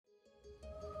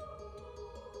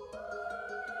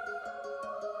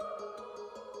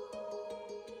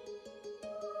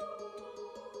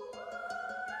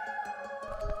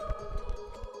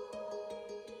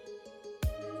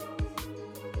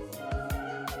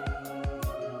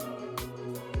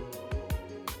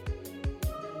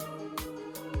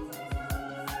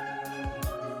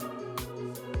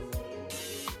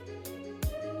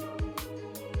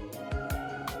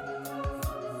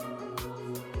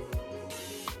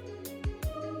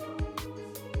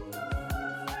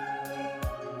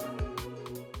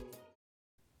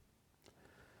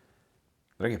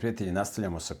Dragi prijatelji,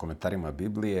 nastavljamo sa komentarima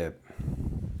Biblije.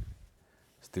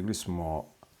 Stigli smo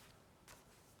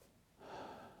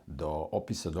do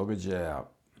opisa događaja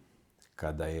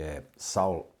kada je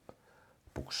Saul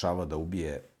pokušavao da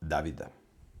ubije Davida.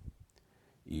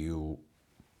 I u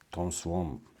tom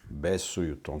svom besu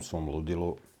i u tom svom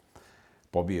ludilu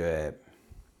pobio je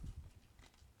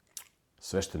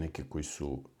sveštenike koji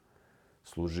su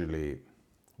služili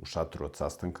u šatoru od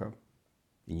sastanka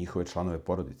i njihove članove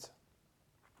porodice.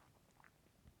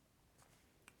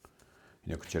 I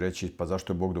neko će reći, pa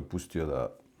zašto je Bog dopustio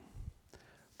da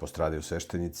postradaju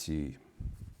sveštenici?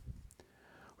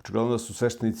 Očigledno da su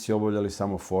sveštenici obavljali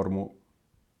samo formu,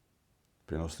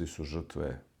 prinosili su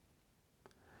žrtve.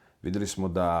 Videli smo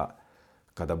da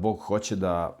kada Bog hoće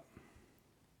da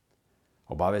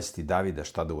obavesti Davida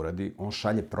šta da uradi, on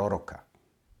šalje proroka.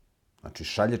 Znači,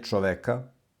 šalje čoveka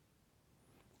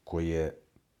koji je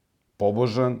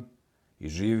pobožan i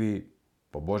živi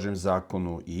po Božjem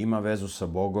zakonu i ima vezu sa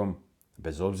Bogom,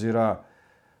 bez obzira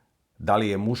da li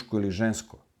je muško ili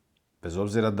žensko, bez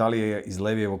obzira da li je iz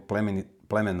Levijevog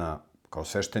plemena kao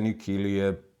sveštenik ili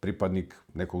je pripadnik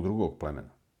nekog drugog plemena.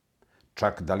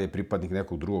 Čak da li je pripadnik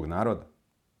nekog drugog naroda.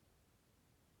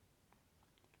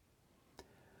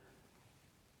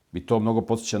 I to mnogo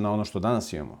podsjeća na ono što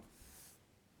danas imamo.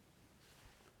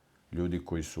 Ljudi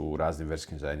koji su u raznim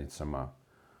verskim zajednicama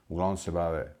uglavnom se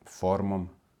bave formom,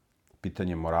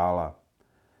 pitanjem morala,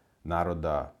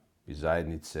 naroda i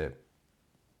zajednice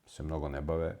se mnogo ne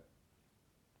bave.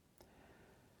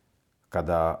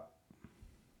 Kada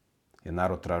je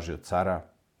narod tražio cara,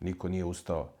 niko nije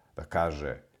ustao da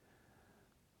kaže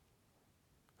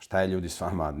šta je ljudi s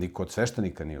vama, niko od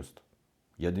sveštenika nije ustao.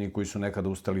 Jedini koji su nekada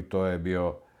ustali, to je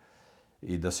bio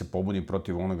i da se pobuni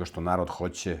protiv onoga što narod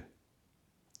hoće.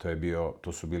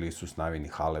 To su bili Isus Navin i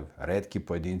Halev. Retki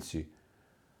pojedinci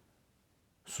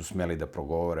su smeli da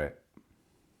progovore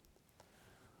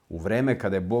u vreme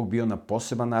kada je Bog bio na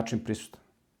poseban način prisutan.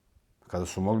 Kada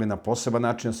su mogli na poseban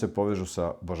način da se povežu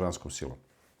sa božanskom silom.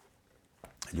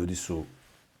 Ljudi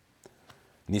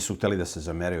nisu hteli da se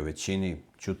zameraju većini,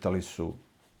 ćutali su.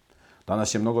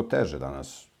 Danas je mnogo teže.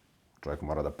 Danas čovjek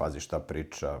mora da pazi šta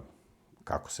priča,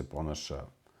 kako se ponaša,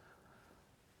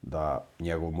 da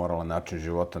njegov moralan način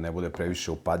života ne bude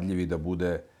previše upadljiv i da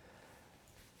bude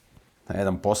na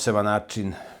jedan poseban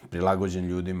način prilagođen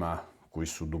ljudima koji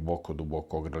su duboko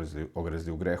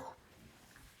ogrezli u grehu.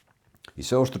 I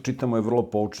sve ovo što čitamo je vrlo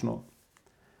poučno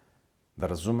da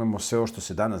razumemo sve ovo što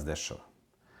se danas dešava.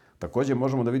 Također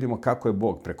možemo da vidimo kako je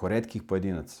Bog preko retkih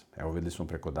pojedinaca, evo videli smo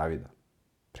preko Davida,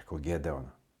 preko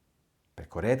Gedeona,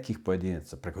 preko retkih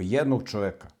pojedinaca, preko jednog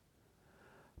čoveka,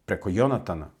 preko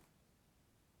Jonatana,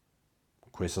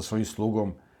 koji je sa svojim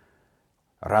slugom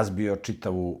razbio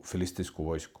čitavu filistejsku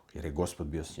vojsku, jer je Gospod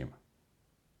bio s njima.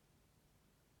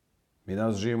 Mi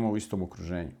danas živimo u istom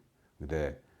okruženju,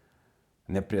 gde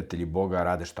neprijatelji Boga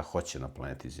rade šta hoće na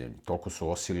planeti Zemlji. Toliko su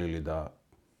osilili da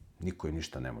niko im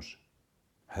ništa ne može.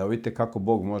 Evo vidite kako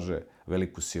Bog može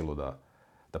veliku silu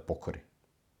da pokori.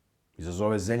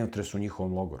 Izazove zemljotres u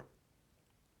njihovom logoru.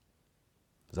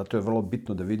 Zato je vrlo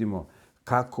bitno da vidimo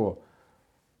kako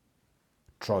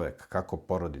čovek, kako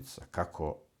porodica,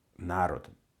 kako narod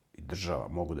i država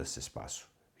mogu da se spasu.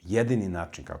 Jedini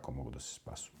način kako mogu da se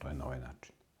spasu, to je na ovaj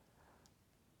način.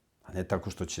 A ne tako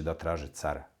što će da traže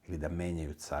cara ili da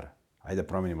menjaju cara. Ajde da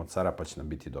promenimo cara pa će nam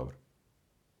biti dobro.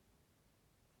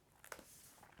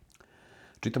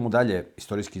 Čitamo dalje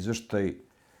istorijski izveštaj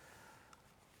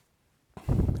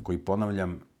koji,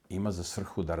 ponavljam, ima za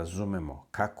svrhu da razumemo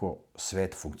kako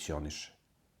svet funkcioniše,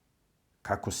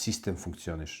 kako sistem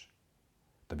funkcioniše,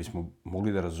 da bismo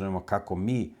mogli da razumemo kako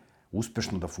mi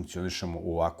uspešno da funkcionišemo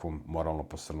u ovakvom moralno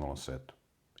posrnulom svetu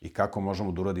i kako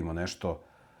možemo da uradimo nešto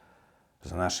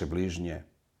za naše bližnje,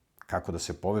 kako da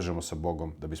se povežemo sa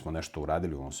Bogom da bismo nešto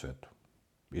uradili u ovom svetu.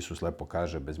 Isus lepo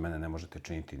kaže, bez mene ne možete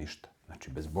činiti ništa.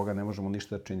 Znači, bez Boga ne možemo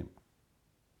ništa da činimo.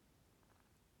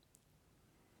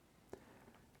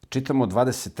 Čitamo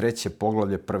 23.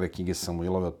 poglavlje prve knjige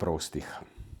Samuilove od 1. stiha.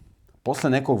 Posle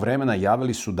nekog vremena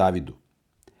javili su Davidu: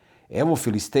 evo,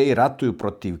 Filisteji ratuju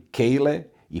protiv Kejle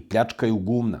i pljačkaju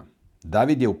gumna.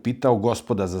 David je upitao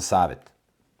Gospoda za savet.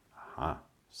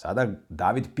 Sada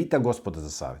David pita Gospoda za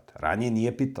savet. Ranije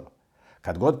nije pitao.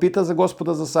 Kad god pita za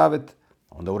Gospoda za savet,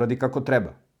 onda uradi kako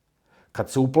treba.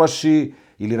 Kad se uplaši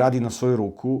ili radi na svoju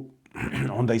ruku,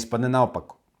 onda ispadne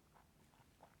naopako.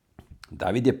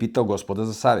 David je pitao Gospoda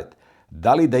za savet: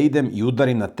 da li da idem i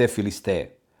udarim na te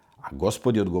Filisteje? A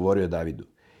Gospod je odgovorio Davidu: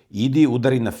 idi,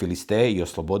 udari na Filisteje i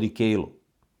oslobodi Kejlu.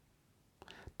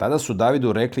 Tada su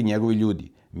Davidu rekli njegovi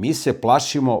ljudi: mi se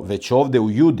plašimo već ovde u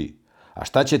Judi, A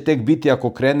šta će tek biti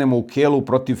ako krenemo u Kelu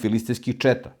protiv filistejskih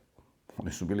četa?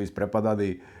 Oni su bili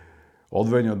isprepadani,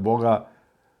 odvojeni od Boga.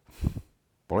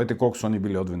 Pogledajte koliko su oni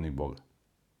bili odvojeni od Boga.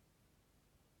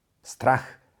 Strah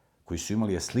koji su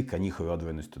imali je slika njihove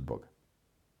odvojenosti od Boga.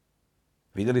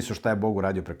 Vidjeli su šta je Bog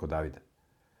uradio preko Davida.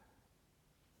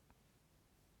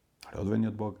 Ali odvojeni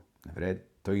od Boga. Ne vredi.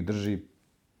 To ih drži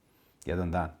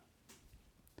jedan dan.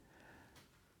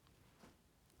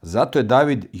 Zato je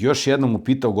David još jednom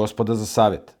upitao Gospoda za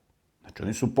savjet. Znači,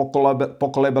 oni su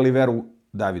pokolebali veru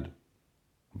Davidu.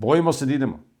 Bojimo se da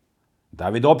idemo.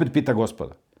 David opet pita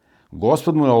Gospoda.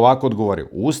 Gospod mu je ovako odgovorio.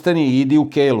 Ustani i idi u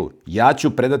Keilu. Ja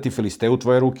ću predati Filisteju u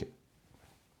tvoje ruke.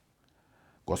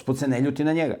 Gospod se ne ljuti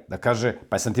na njega. Da kaže,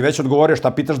 pa sam ti već odgovorio,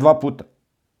 šta pitaš 2 puta?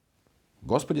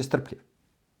 Gospod je strpljiv.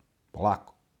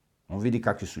 Polako. On vidi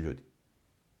kakvi su ljudi.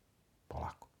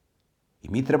 Polako. I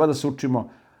mi treba da se učimo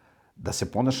da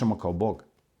se ponašamo kao Bog.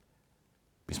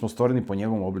 Mi smo stvoreni po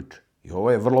njegovom obličaju. I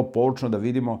ovo je vrlo poučno da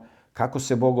vidimo kako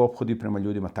se Bog ophodi prema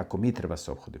ljudima, tako mi treba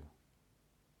se ophodimo.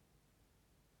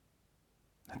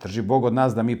 Ne drži Bog od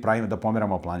nas da mi pravimo, da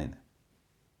pomeramo planine.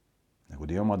 Nego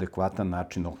da imamo adekvatan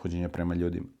način ophođenja prema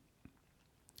ljudima.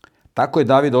 Tako je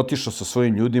David otišao sa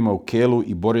svojim ljudima u Kelu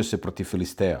i borio se protiv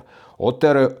Filisteja.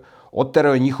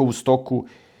 Oterao je njihovu stoku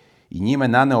i njime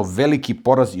naneo veliki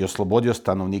poraz i oslobodio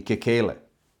stanovnike Kejle.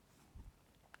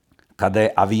 Kada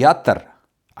je Avijatar,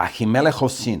 Ahimelehov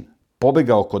sin,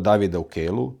 pobegao kod Davida u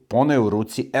Keilu, poneo je u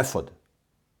ruci efod.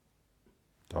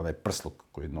 To je onaj prsluk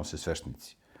koji nose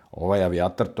sveštenici. Ovaj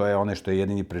Avijatar, to je onaj što je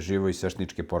jedini preživao iz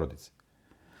svešteničke porodice.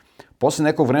 Posle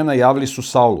nekog vremena javili su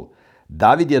Saulu.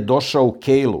 David je došao u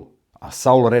Keilu, a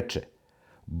Saul reče,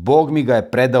 Bog mi ga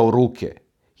je predao u ruke,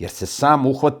 jer se sam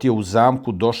uhvatio u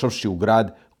zamku došavši u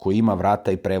grad koji ima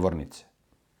vrata i prevornice.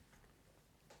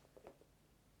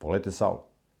 Pogledajte Saul.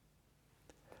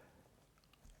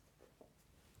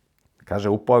 Kaže,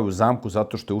 upao je u zamku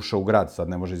zato što je ušao u grad. Sad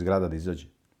ne može iz grada da izađe.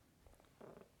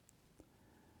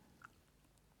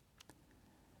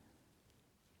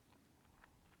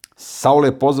 Saul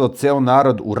je pozvao ceo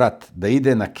narod u rat, da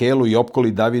ide na Keilu i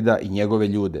opkoli Davida i njegove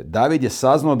ljude. David je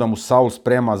saznao da mu Saul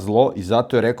sprema zlo i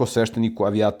zato je rekao svešteniku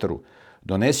Avijataru,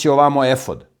 donesi ovamo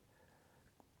efod.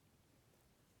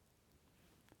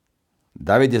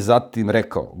 David je zatim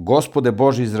rekao, Gospode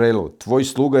Bože Izraelu, tvoj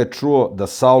sluga je čuo da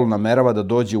Saul namerava da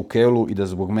dođe u Keilu i da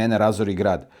zbog mene razori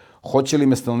grad. Hoće li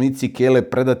me stanovnici Keile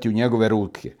predati u njegove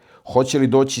ruke? Hoće li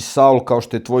doći Saul kao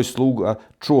što je tvoj sluga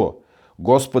čuo?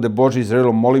 Gospode Bože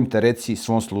Izraelu, molim te reci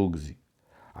svom sluzi.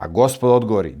 A Gospod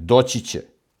odgovori, doći će.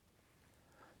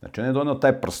 Znači, on je doneo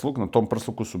taj prsluk, na tom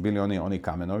prsluku su bili oni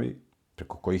kamenovi,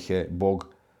 preko kojih je Bog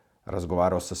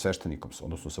razgovarao sa sveštenikom,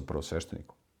 odnosno sa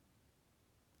prvosveštenikom.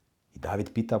 I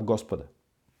David pita Gospoda.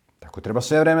 Tako treba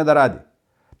sve vreme da radi.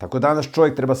 Tako danas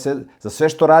čovjek treba za sve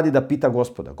što radi da pita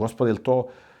Gospoda. Gospod, je li to,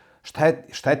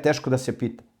 šta je teško da se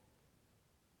pita?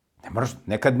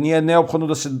 Nekad nije neophodno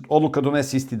da se odluka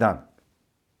donese isti dan.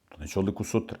 Doneću odluku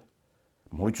sutra.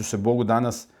 Molit ću se Bogu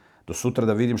danas do sutra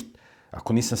da vidim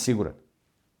ako nisam siguran.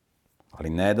 Ali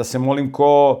ne da se molim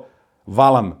ko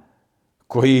Valam,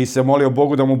 koji se molio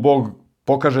Bogu da mu Bog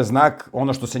pokaže znak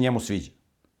ono što se njemu sviđa.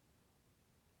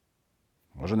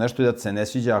 Može nešto i da se ne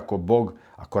sviđa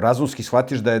ako razumski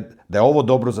shvatiš da je ovo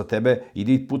dobro za tebe,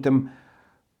 idi putem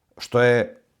što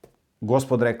je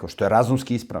Gospod rekao, što je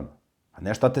razumski ispravno, a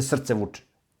ne šta te srce vuče.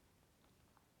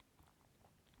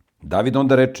 David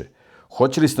onda reče,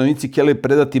 hoće li stanovnici Keile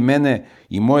predati mene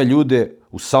i moje ljude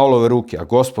u Saulove ruke, a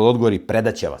Gospod odgovori,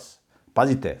 predaće vas.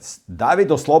 Pazite,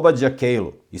 David oslobađa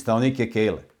Keilu i stanovnike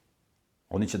Keile.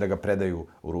 Oni će da ga predaju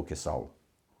u ruke Saulu.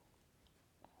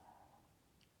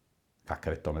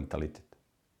 Kakav je to mentalitet?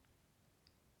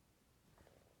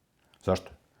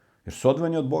 Zašto? Jer su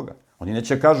odvojeni od Boga. Oni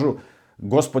neće kažu,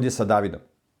 Gospod je sa Davidom.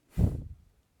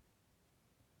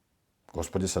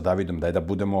 Gospod je sa Davidom, daj da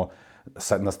budemo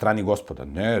na strani Gospoda.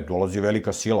 Ne, dolazi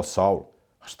velika sila, Saul.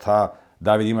 A šta?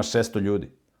 David ima 600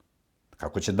 ljudi.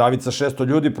 Kako će David sa 600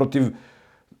 ljudi protiv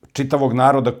čitavog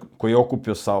naroda koji je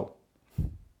okupio Saul?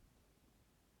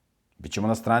 Bićemo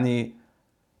na strani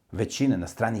većine, na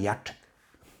strani jačeg.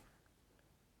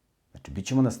 Znači, bit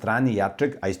ćemo na strani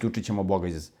jačeg, a isključit ćemo Boga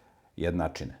iz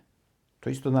jednačine. To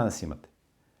isto danas imate.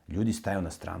 Ljudi staju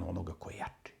na stranu onoga koji je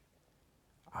jači.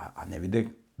 A ne vide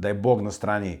da je Bog na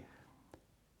strani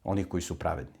onih koji su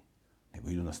pravedni. Nego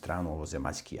idu na stranu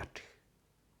ovozemaljski jačih.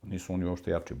 Nisu oni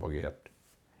uopšte jači, Bog je jači.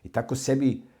 I tako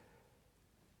sebi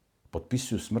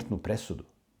potpisuju smrtnu presudu.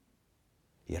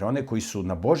 Jer one koji su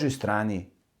na Božjoj strani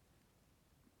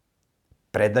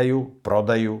predaju,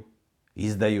 prodaju,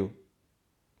 izdaju.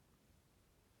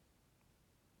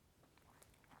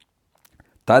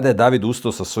 Tada je David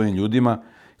ustao sa svojim ljudima,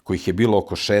 kojih je bilo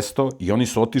oko 600, i oni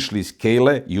su otišli iz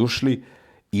Kejle i ušli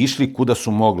i išli kuda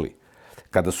su mogli.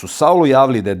 Kada su Saulu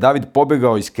javili da je David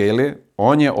pobegao iz Kejle,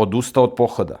 on je odustao od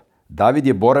pohoda. David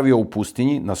je boravio u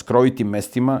pustinji, na skrovitim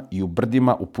mestima i u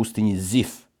brdima u pustinji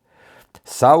Zif.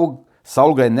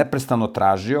 Saul ga je neprestano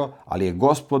tražio, ali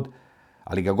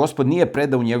ga Gospod nije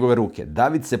predao u njegove ruke.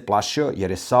 David se plašio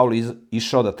jer je Saul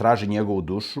išao da traži njegovu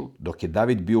dušu, dok je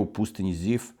David bio u pustinji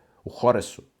Zif u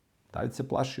Horesu. David se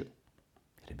plašio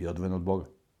jer je bio odvojen od Boga.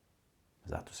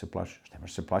 Zato se plašiš. Ne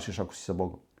možeš se plašiš ako si sa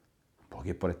Bogom. Bog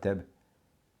je pored tebe.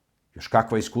 Još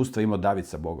kakva iskustva imao David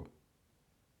sa Bogom.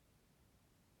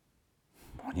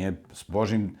 On je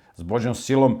s Božjom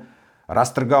silom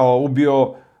rastrgao,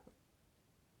 ubio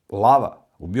lava,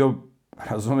 ubio,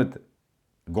 razumete,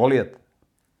 Golijat.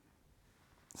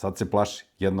 Sad se plaši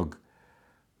jednog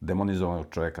demonizovanog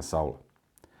čovjeka Saula.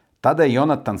 Tada je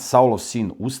Jonatan, Saulov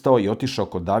sin, ustao i otišao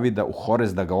kod Davida u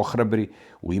Horez da ga ohrabri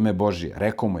u ime Božije.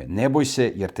 Rekao mu je, ne boj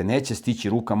se, jer te neće stići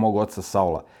ruka mog oca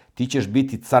Saula. Ti ćeš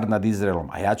biti car nad Izraelom,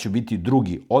 a ja ću biti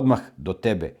drugi, odmah do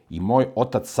tebe. I moj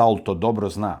otac Saul to dobro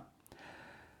zna.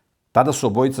 Tada su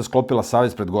obojica sklopila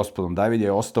savez pred Gospodom. David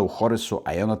je ostao u Horesu,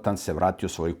 a Jonatan se vratio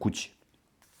svojoj kući.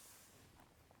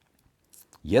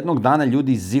 Jednog dana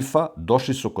ljudi iz Zifa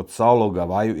došli su kod Saula u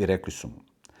Gavaju i rekli su mu,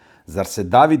 zar se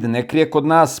David ne krije kod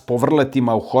nas po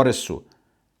vrletima u Horesu,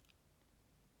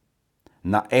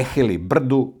 na Eheli,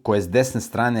 brdu koje je s desne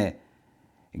strane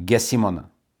Gesimona?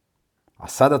 A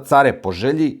sada, care, po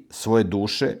želji svoje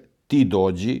duše, ti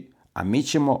dođi, a mi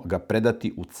ćemo ga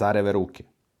predati u careve ruke.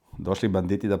 Došli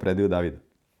banditi da predaju Davida.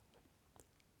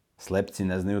 Slepci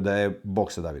ne znaju da je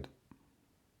Bog sa Davidom.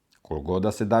 Koliko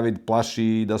da se David plaši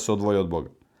i da se odvoji od Boga.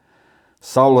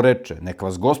 Saul reče, neka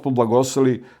vas Gospod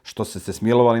blagosoli što ste se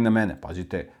smilovali na mene.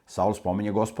 Pazite, Saul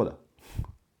spominje Gospoda.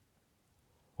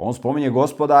 On spominje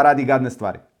Gospoda, a radi gadne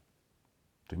stvari.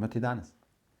 To imate i danas.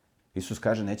 Isus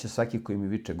kaže, neće svaki koji mi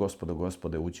viče Gospodo,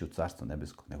 Gospode, ući u carstvo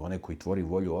nebesko, nego onaj koji tvori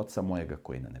volju Oca mojega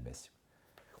koji je na nebesima.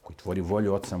 Koji tvori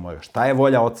volju Oca mojega. Šta je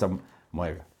volja Oca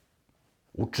mojega?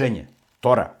 Učenje,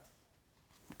 Tora.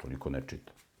 To niko ne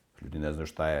čita. Ljudi ne znaju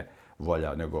šta je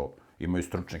volja, nego imaju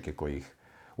stručnjake koji ih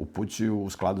upućuju u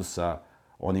skladu sa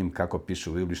onim kako piše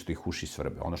u Bibliji što ih uši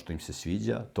svrbe. Ono što im se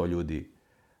sviđa,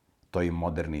 to im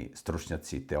moderni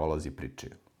stručnjaci i teolozi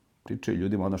pričaju. Pričaju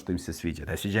ljudima ono što im se sviđa.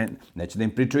 Neće da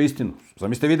im pričaju istinu.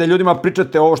 Zamislite vi da ljudima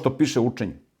pričate ovo što piše u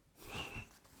učenju.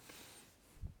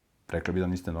 Rekli bi da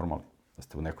niste normalni, da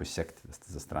ste u nekoj sekti, da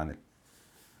ste zastranili.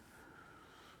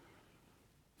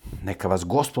 Neka vas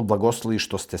Gospod blagoslovi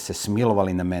što ste se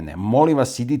smilovali na mene. Molim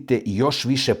vas, idite i još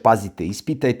više pazite,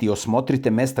 ispitajte i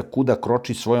osmotrite mesta kuda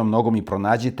kroči svojom nogom i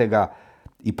pronađite ga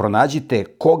i pronađite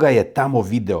koga je tamo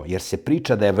video, jer se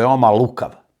priča da je veoma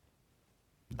lukav.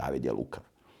 David je lukav.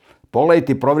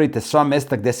 Pogledajte i provjerite sva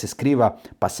mesta gde se skriva,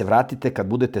 pa se vratite kad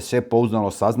budete sve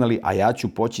pouzdano saznali, a ja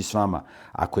ću poći s vama.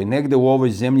 Ako je negde u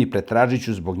ovoj zemlji, pretražit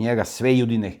ću zbog njega sve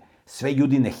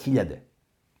judine hiljade.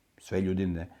 Sve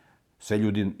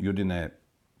judine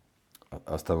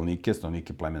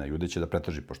stanovnike plemena Jude će da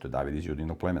pretraži, pošto je David iz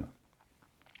judinog plemena.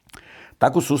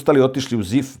 Tako su ustali i otišli u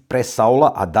Zif pre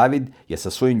Saula, a David je sa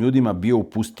svojim ljudima bio u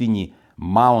pustinji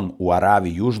Maon u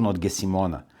Aravi, južno od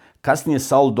Gesimona. Kasnije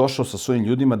Saul došao sa svojim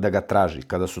ljudima da ga traži.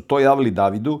 Kada su to javili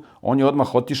Davidu, on je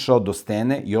odmah otišao do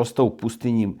stene i ostao u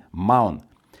pustinji Maon.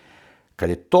 Kad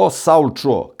je to Saul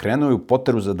čuo, krenuo je u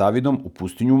poteru za Davidom u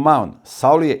pustinju Maon.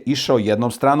 Saul je išao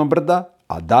jednom stranom brda,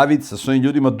 a David sa svojim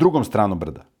ljudima drugom stranom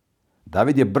brda.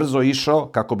 David je brzo išao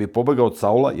kako bi pobegao od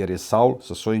Saula, jer je Saul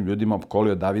sa svojim ljudima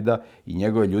opkolio Davida i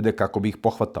njegove ljude kako bi ih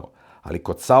pohvatao. Ali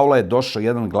kod Saula je došao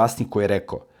jedan glasnik koji je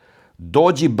rekao,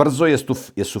 dođi brzo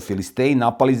jer su Filisteji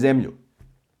napali zemlju.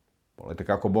 Pogledajte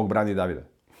kako Bog brani Davida.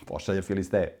 Pošalje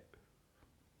Filisteje.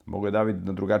 Mogu je David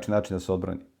na drugačiji način da se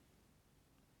odbrani.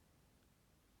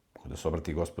 Mogu da se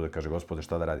obrati Gospodu i kaže, Gospode,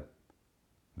 šta da radim?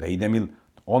 Da idem ili...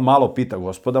 On malo pita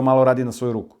Gospoda, malo radi na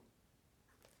svoju ruku.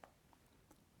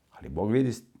 Ali Bog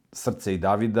vidi srce i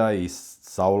Davida, i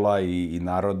Saula, i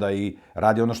naroda, i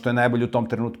radi ono što je najbolje u tom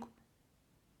trenutku.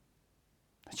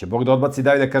 Neće Bog da odbaci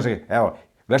Davida i kaže, evo,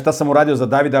 gledaj šta sam uradio za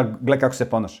Davida, gledaj kako se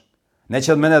ponaša.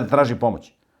 Neće od mene da traži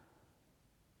pomoć.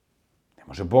 Ne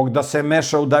može Bog da se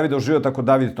meša u Davidov život ako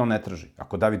David to ne traži,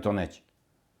 ako David to neće.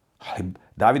 Ali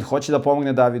David hoće da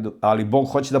pomogne Davidu, ali Bog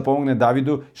hoće da pomogne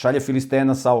Davidu, šalje Filisteja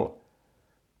na Saula.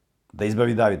 Da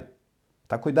izbavi Davida.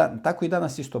 Tako i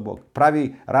danas isto Bog.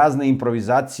 Pravi razne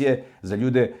improvizacije za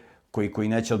ljude koji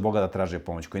neće od Boga da traže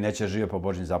pomoć, koji neće da žive po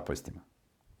Božjim zapovestima.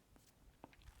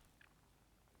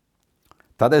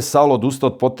 Tada je Saul odustao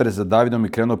od potere za Davidom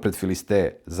i krenuo pred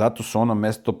Filisteje. Zato su ono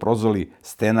mesto prozvali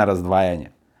stena razdvajanja.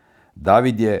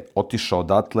 David je otišao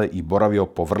odatle i boravio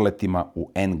po vrletima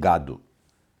u En-Gadu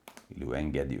ili u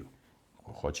En-Gediju.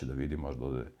 Ko hoće da vidi, možda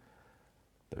ode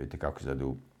da vidite kako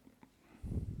izgledaju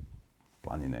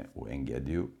planine u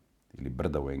En-Gediju ili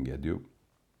brda u En-Gediju.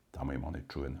 Tamo ima onaj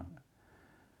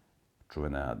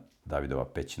čuvena Davidova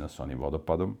pećina sa onim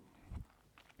vodopadom.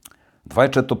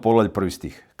 24. poglavlje 1.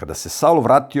 stih. Kada se Saul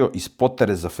vratio iz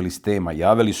potere za Filistejima,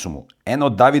 javili su mu, eno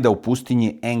Davida u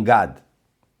pustinji En-Gad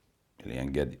ili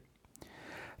En-Gedi.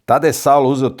 Tada je Saul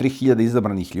uzeo 3000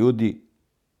 izabranih ljudi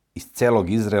iz celog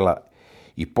Izraela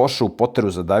i pošao u poteru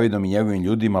za Davidom i njegovim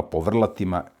ljudima po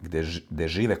vrlatima gde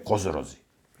žive kozorozi.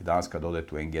 I danas kad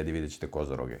odete u En-Gedi vidjet ćete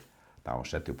kozoroge. Tamo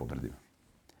šetaju po brdima.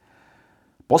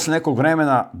 Posle nekog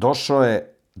vremena došao je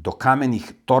do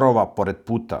kamenih torova pored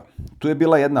puta. Tu je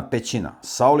bila jedna pećina.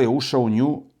 Saul je ušao u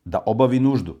nju da obavi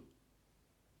nuždu.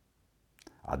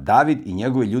 A David i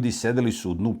njegovi ljudi sedeli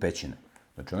su u dnu pećine.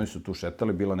 Znači oni su tu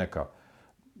šetali, bila neka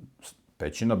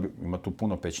pećina, ima tu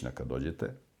puno pećina kad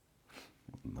dođete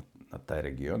na taj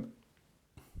region.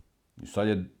 I sad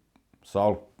je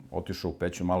Saul otišao u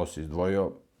pećinu, malo se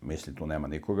izdvojio, misli tu nema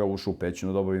nikoga, ušao u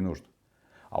pećinu da obavi nuždu.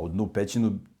 A u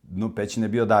dnu pećine je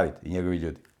bio David i njegovi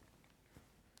ljudi.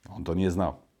 On to nije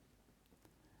znao.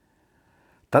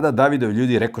 Tada Davidovi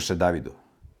ljudi rekoše Davidu.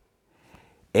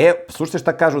 Slušajte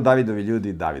šta kažu Davidovi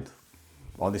ljudi Davidu.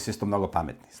 Oni su isto mnogo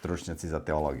pametni, stručnjaci za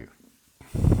teologiju.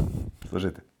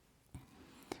 Slušajte.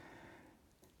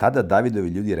 Tada Davidovi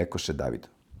ljudi rekoše Davidu.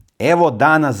 Evo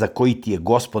dana za koji ti je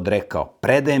Gospod rekao,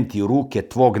 predajem ti u ruke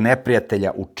tvog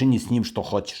neprijatelja, učini s njim što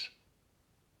hoćeš.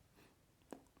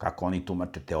 Kako oni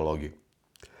tumače teologiju.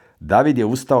 David je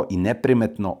ustao i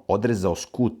neprimetno odrezao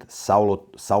skut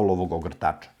Saulovog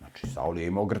ogrtača. Znači, Saul je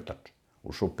imao ogrtač.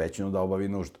 Ušao u pećinu da obavi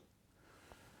nuždu.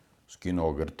 Skinuo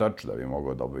ogrtač da bi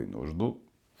mogao da obavi nuždu.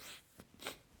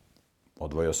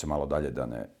 Odvojio se malo dalje da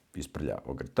ne isprlja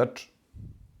ogrtač.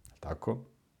 Tako.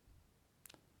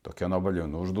 Dok je on obavljao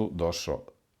nuždu, došao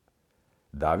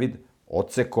David,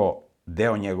 odsekao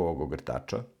deo njegovog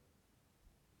ogrtača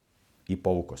i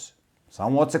povukao se.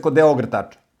 Samo odsekao deo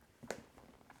ogrtača.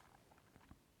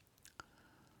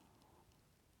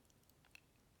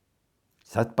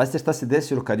 Sad, pazite šta se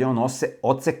desilo kad je on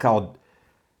odsekao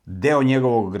deo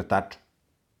njegovog ogrtača.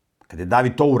 Kad je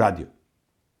David to uradio.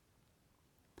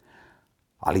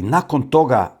 Ali nakon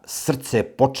toga srce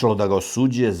je počelo da ga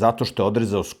osuđuje zato što je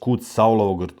odrezao skut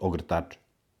Saulovog ogrtača.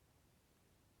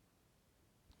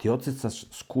 Ti odsecaš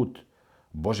skut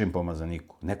Božjem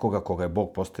pomazaniku, nekoga koga je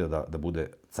Bog postavio da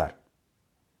bude car.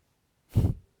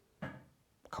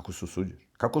 Kako se osuđuješ?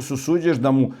 Kako se osuđuješ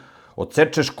da mu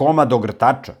odsečeš komad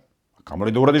ogrtača? Kamo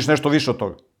li da uradiš nešto više od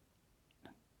toga?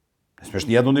 Ne smiješ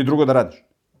ni jedno ni drugo da radiš.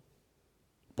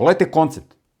 Pogledajte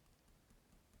koncept.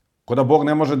 Ko da Bog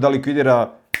ne može da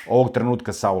likvidira ovog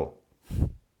trenutka Saula.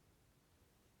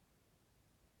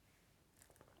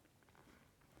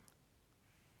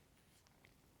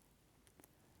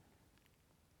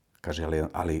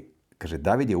 Kaže,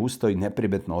 David je ustao i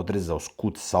neprimetno odrezao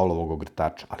skut Saulovog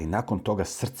ogrtača, ali nakon toga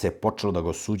srce je počelo da ga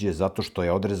osuđuje zato što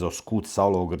je odrezao skut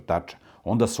Saulovog ogrtača.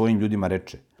 Onda svojim ljudima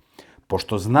reče,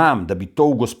 pošto znam da bi to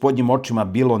u Gospodnjim očima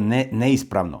bilo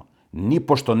neispravno, ni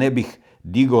pošto ne bih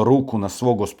digao ruku na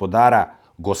svog gospodara,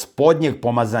 Gospodnjeg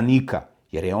pomazanika,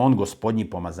 jer je on Gospodnji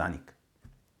pomazanik.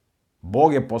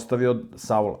 Bog je postavio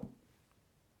Saula.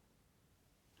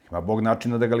 Ima Bog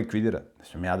načina da ga likvidira. Ne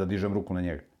smijem ja da dižem ruku na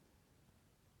njega.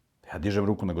 Ja dižem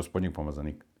ruku na Gospodnjeg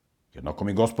pomazanika. Jednako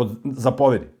mi Gospod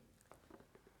zapovedi.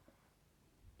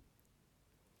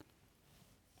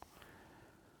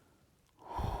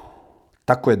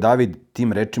 Tako je David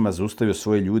tim rečima zaustavio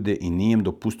svoje ljude i nije im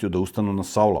dopustio da ustanu na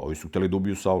Saula. Ovi su htjeli da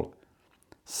ubiju Saula.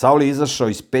 Saul je izašao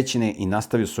iz pećine i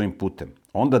nastavio svojim putem.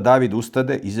 Onda David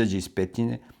ustade, izađe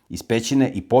iz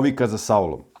pećine i povika za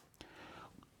Saulom.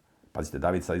 Pazite,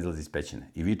 David sad izlazi iz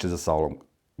pećine i viče za Saulom.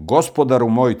 Gospodaru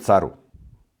moj caru.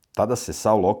 Tada se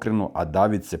Saul okrenuo, a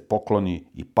David se pokloni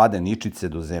i pade ničice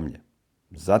do zemlje.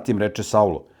 Zatim reče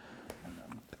Saulo.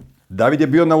 David je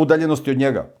bio na udaljenosti od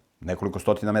njega, nekoliko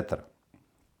stotina metara.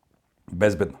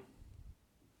 Bezbedno.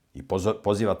 I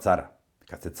poziva cara.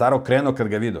 Kad se car okrenuo, kad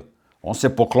ga vidio, on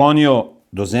se poklonio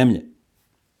do zemlje.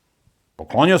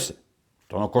 Poklonio se.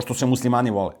 To je ono ko što se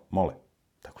muslimani mole.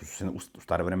 Tako su se u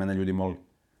stare vremena ljudi molili.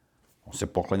 On se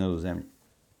poklanja do zemlje.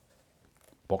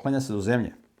 Poklanja se do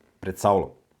zemlje pred Saulom.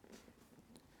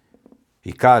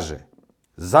 I kaže,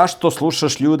 zašto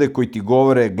slušaš ljude koji ti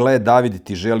govore, gle, David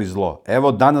ti želi zlo?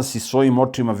 Evo, danas si svojim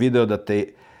očima video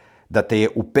da te je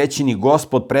u pećini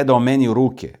Gospod predao meni u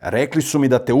ruke. Rekli su mi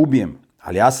da te ubijem,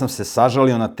 ali ja sam se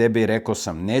sažalio na tebe i rekao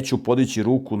sam, neću podići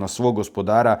ruku na svog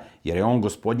gospodara, jer je on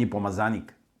Gospodnji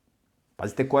pomazanik.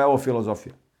 Pazite koja je ovo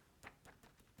filozofija.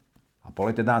 A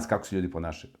pogledajte danas kako se ljudi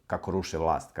ponašaju, kako ruše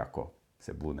vlast, kako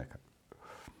se bune.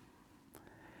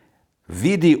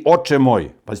 Vidi, oče moj,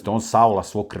 pazite, on Saula,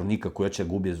 svog krvnika koji hoće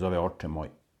ga ubije, zove oče moj.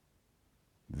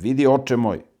 Vidi, oče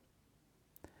moj,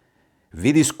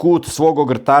 vidi skut svog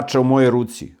ogrtača u mojoj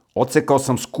ruci. Ocekao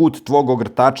sam skut tvog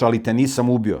ogrtača, ali te nisam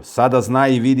ubio. Sada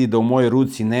znaj i vidi da u mojoj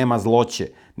ruci nema zloće,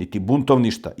 niti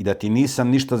buntovništa i da ti nisam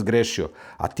ništa zgrešio,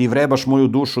 a ti vrebaš moju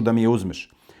dušu da mi je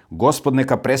uzmeš. Gospod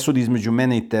neka presudi između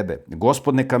mene i tebe.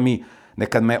 Gospod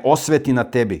neka me osveti na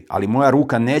tebi, ali moja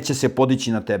ruka neće se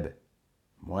podići na tebe.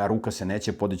 Moja ruka se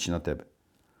neće podići na tebe.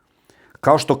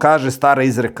 Kao što kaže stara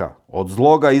izreka, od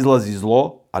zloga izlazi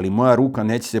zlo, ali moja ruka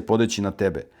neće se podići na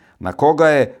tebe. Na koga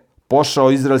je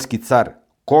pošao izraelski car?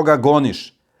 Koga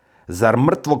goniš? Zar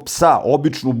mrtvog psa,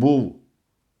 običnu buvu?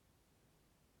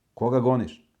 Koga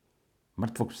goniš?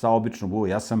 Mrtvog psa, običnu buvu.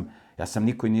 Ja sam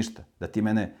niko i ništa, da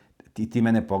ti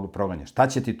mene proganjaš. Šta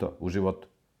će ti to u životu?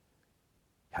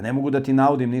 Ja ne mogu da ti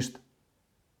naudim ništa.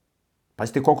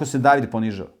 Pazite koliko se David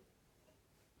ponižava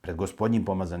pred gospodnjim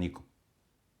pomazanikom.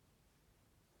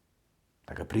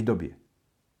 Da ga pridobije.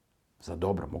 Za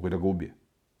dobro, mogu da ga ubije.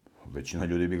 Većina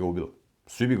ljudi bi ga ubila.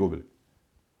 Svi bi ga ubili.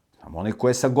 Samo onaj ko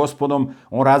je sa gospodom,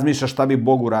 on razmišlja šta bi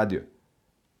Bog uradio.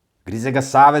 Grize ga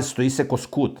savest, stoji se ko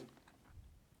skut.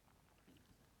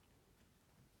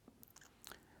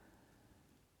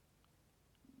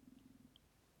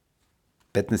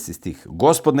 Petnaesti stih.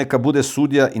 Gospod neka bude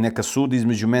sudija i neka sudi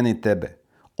između mene i tebe.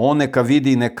 On neka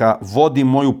vidi i neka vodi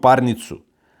moju parnicu.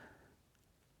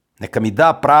 Neka mi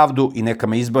da pravdu i neka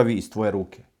me izbavi iz tvoje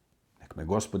ruke. Neka me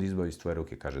Gospod izbavi iz tvoje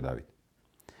ruke, kaže David.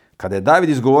 Kada je David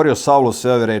izgovorio Saulu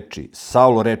sve ove reči,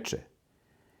 Saulo reče,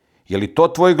 je li to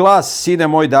tvoj glas, sine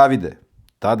moj Davide?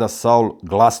 Tada Saul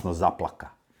glasno zaplaka.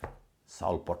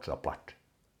 Saul počeo da plače.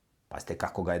 Pazite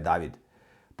kako ga je David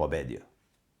pobedio.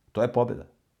 To je pobeda.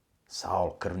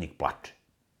 Saul, krvnik, plače.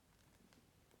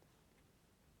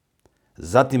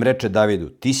 Zatim reče Davidu,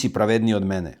 ti si pravedniji od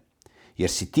mene, jer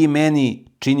si ti meni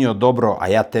činio dobro, a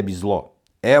ja tebi zlo.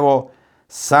 Evo,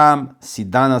 sam si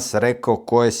danas rekao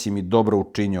koje si mi dobro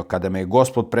učinio, kada me je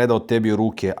Gospod predao tebi u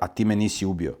ruke, a ti me nisi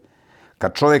ubio.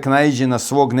 Kad čovjek naiđe na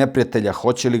svog neprijatelja,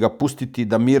 hoće li ga pustiti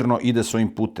da mirno ide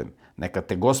svojim putem? Neka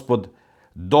te Gospod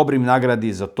dobrim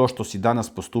nagradi za to što si danas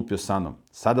postupio sa mnom.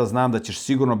 Sada znam da ćeš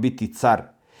sigurno biti car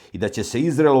i da će se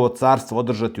Izraelovo carstvo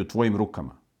održati u tvojim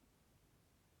rukama.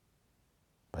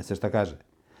 Pazite šta kaže.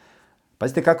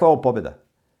 Pazite kakva je ovo pobjeda.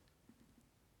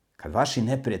 Kad vaši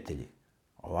neprijatelji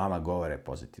o vama govore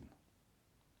pozitivno,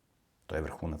 to je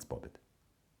vrhunac pobjede.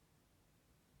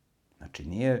 Znači,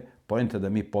 nije poenta da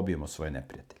mi pobijemo svoje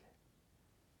neprijatelje,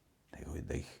 nego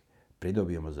da ih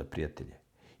pridobijemo za prijatelje.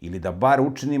 Ili da bar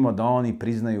učinimo da oni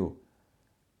priznaju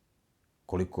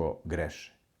koliko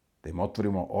greše. Da im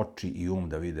otvorimo oči i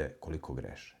da vide koliko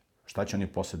greše. Šta će oni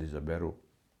posle da izaberu?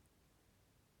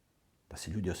 Da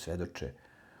se ljudi osvedoče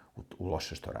u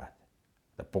loše što rade.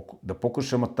 Da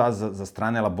pokušamo ta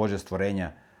zastranela Božja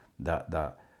stvorenja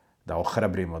da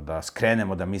ohrabrimo, da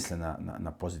skrenemo da misle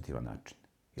na pozitivan način.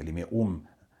 Jer im je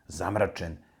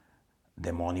zamračen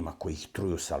demonima koji ih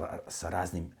truju sa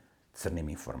raznim crnim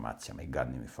informacijama i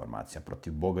gadnim informacijama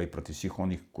protiv Boga i protiv svih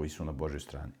onih koji su na Božoj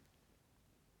strani.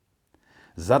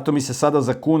 Zato mi se sada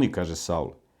zakuni, kaže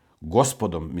Saul,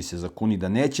 Gospodom mi se zakuni da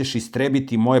nećeš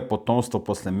istrebiti moje potomstvo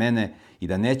posle mene i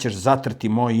da nećeš zatrti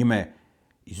moje ime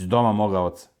iz doma moga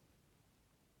oca.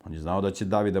 On je znao da će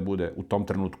David da bude u tom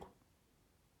trenutku.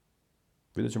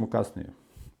 Vidjet ćemo kasnije.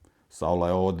 Saula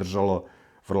je ovo držalo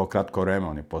vrlo kratko vreme,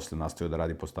 on je posle nastavio da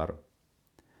radi po starom.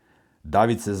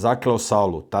 David se zakleo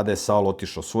Saulu, tada je Saul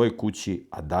otišao svojoj kući,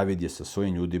 a David je sa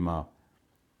svojim ljudima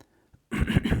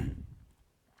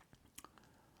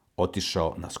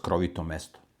otišao na skrovito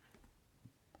mesto.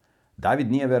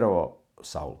 David nije verovao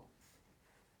Saulu.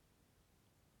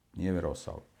 Nije verovao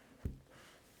Saulu.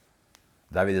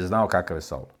 David je znao kakav je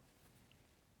Saul.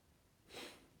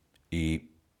 I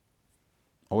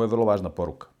ovo je vrlo važna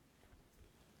poruka.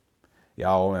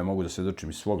 Ja o ovome mogu da svedočim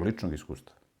iz svog ličnog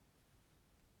iskustva.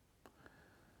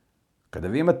 Kada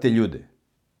vi imate ljude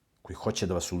koji hoće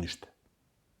da vas unište,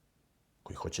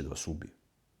 koji hoće da vas ubiju,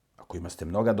 a kojima ste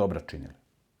mnoga dobra činili,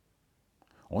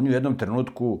 oni u jednom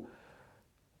trenutku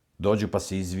dođu pa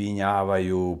se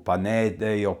izvinjavaju, pa ne,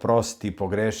 oprosti,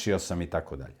 pogrešio sam i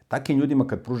tako dalje. Takim ljudima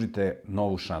kad pružite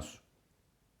novu šansu,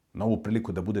 novu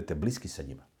priliku da budete bliski sa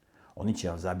njima, oni će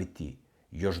vam zabiti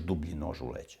još dublji nož u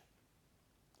leđe.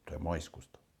 To je moje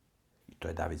iskustvo. I to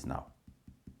je David znao.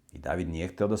 I David nije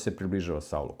hteo da se približava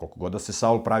Saulu. Koliko god da se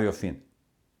Saul pravio fin.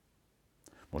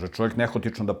 Može čovjek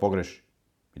nehotično da pogreši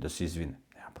i da se izvine.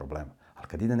 Nema problema. Ali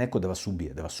kad ide neko da vas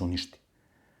ubije, da vas uništi,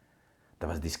 da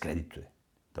vas diskredituje,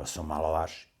 da vas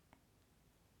omalovaži.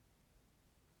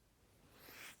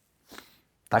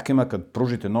 Takvima kad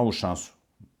pružite novu šansu,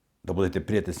 da budete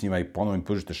prijatelj s njima i ponovo im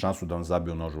pružite šansu da vam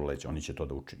zabiju nož u leđa, oni će to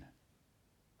da učine.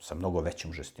 Sa mnogo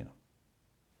većom žestinom.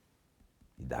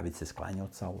 I David se sklanja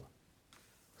od Saula.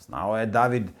 Znao je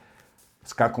David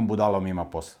s kakvom budalom ima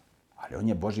posla. Ali on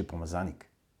je Božji pomazanik.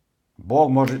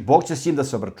 Bog će s njim da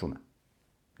se obračuna.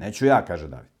 Neću ja, kaže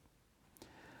David.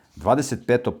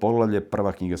 25. poglavlje,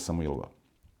 prva knjiga Samuilova.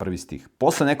 Prvi stih.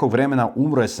 Posle nekog vremena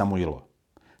umro je Samuilo.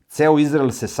 Ceo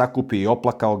Izrael se sakupio i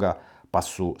oplakao ga,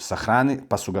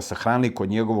 pa su ga sahranili kod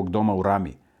njegovog doma u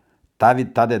Rami.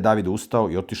 Tada je David ustao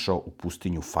i otišao u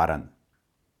pustinju Faran.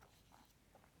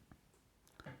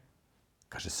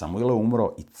 Kaže, Samuilo je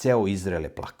umro i ceo Izrael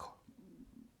je plakao.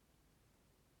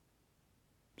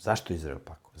 Zašto je Izrael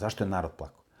plakao? Zašto je narod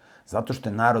plakao? Zato što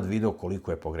je narod video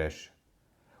koliko je pogrešio.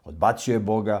 Odbacio je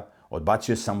Boga,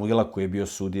 odbacio je Samuila koji je bio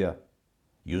sudija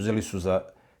i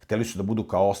hteli su da budu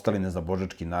kao ostali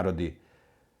neznabožački narodi,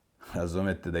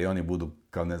 razumete, da i oni budu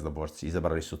kao neznabožci.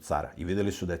 Izabrali su cara i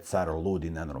videli su da je car lud i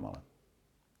nenormalan.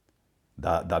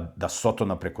 Da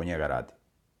Sotona preko njega radi.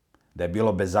 Da je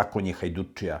bilo bezakonje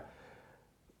hajdučija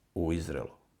u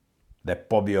Izraelu. Da je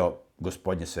pobio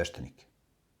gospodnje sveštenike.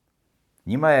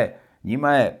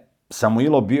 Njima je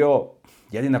Samuilo bio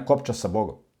jedina kopča sa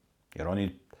Bogom.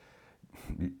 Jer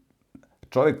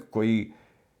čovjek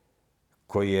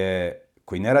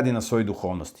koji ne radi na svojoj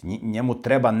duhovnosti, njemu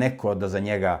treba neko da za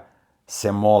njega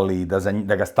se moli,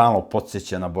 da ga stalno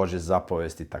podsjeća na Božje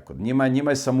zapovesti. Tako.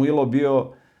 Njima je Samuilo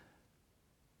bio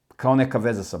kao neka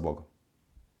veza sa Bogom.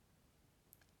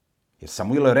 Jer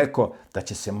Samuilo je rekao da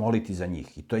će se moliti za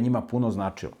njih. I to je njima puno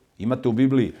značilo. Imate u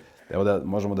Bibliji, evo da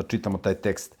možemo da čitamo taj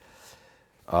tekst,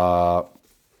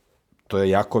 to je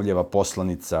Jakovljeva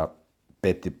poslanica,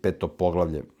 5.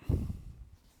 poglavlje,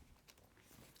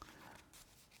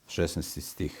 16.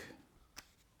 stih.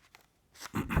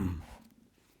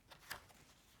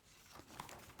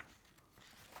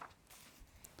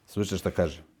 Slušajte šta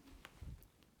kaže.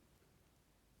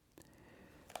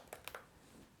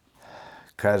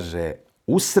 Kaže,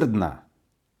 usrdna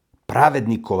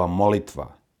pravednikova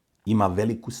molitva ima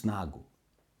veliku snagu.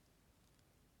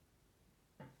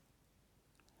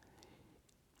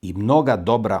 I mnoga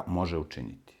dobra može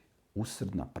učiniti.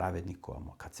 Usrdna pravednikova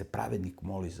molitva. Kad se pravednik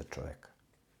moli za čoveka,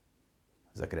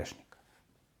 za grešnika,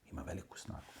 ima veliku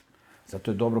snagu.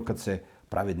 Zato je dobro kad se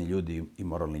pravedni ljudi i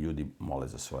moralni ljudi mole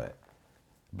za svoje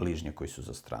bližnje koji su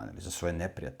zastranili, za svoje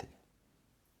neprijatelje.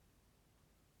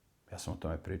 Ja sam o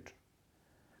tome pričao.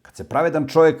 Kad se pravedan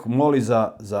čovjek moli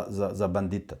za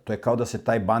bandita, to je kao da se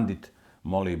taj bandit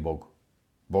moli Bogu.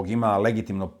 Bog ima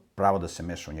legitimno pravo da se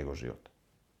meša u njegov život.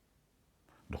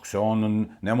 Dok se on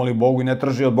ne moli Bogu i ne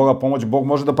traži od Boga pomoć, Bog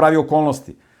može da pravi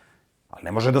okolnosti. Ali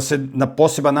ne može da se na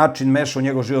poseban način meša u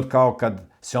njegov život kao kad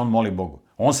se on moli Bogu.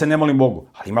 On se ne moli Bogu,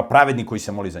 ali ima pravednik koji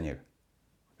se moli za njega.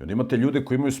 I onda imate ljude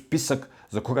koji imaju spisak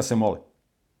za koga se mole.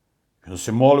 I onda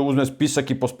se moli, uzme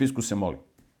spisak i po spisku se moli.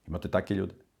 Imate takve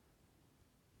ljude.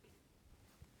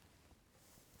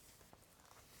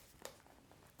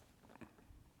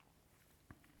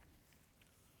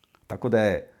 Tako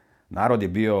da narod je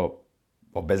bio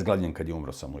obezglavljen kad je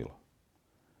umro Samuilo.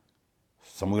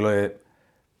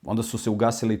 Onda su se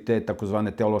ugasili te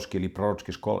takozvane teološke ili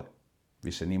proročke škole.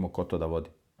 Više nije imao ko to da vodi.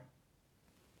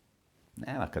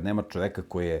 Kad nema čoveka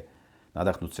koji je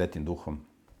nadahnut Svetim Duhom,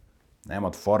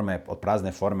 nema od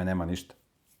prazne forme nema ništa.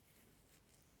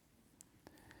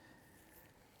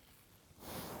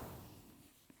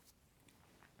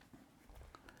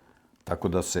 Tako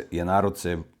da je narod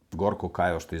se gorko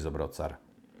kajao što je izabrao cara.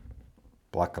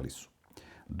 Plakali su.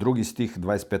 2. stih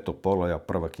 25. poglavlja,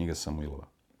 prva knjiga Samuilova.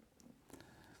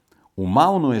 U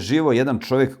Maonu je živo jedan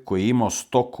čovjek koji je imao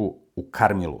stoku u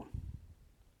Karmilu.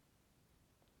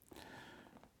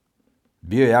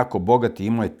 Bio je jako bogat i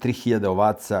imao je 3000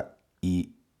 ovaca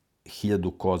i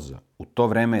 1000 koza. U to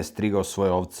vreme je strigao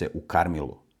svoje ovce u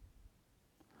Karmilu.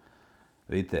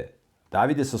 Vidite,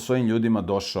 David je sa svojim ljudima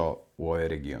došao u ovaj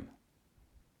region.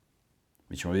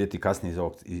 Mi ćemo vidjeti kasnije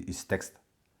iz teksta.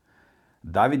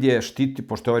 David je štitio,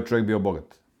 pošto je ovaj čovjek bio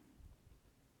bogat.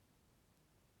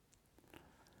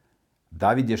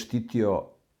 David je štitio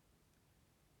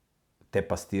te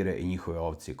pastire i njihove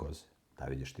ovce i koze.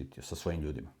 David je štitio sa svojim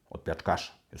ljudima od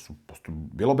pljačkaša. Jer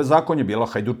bilo bezakonje, bila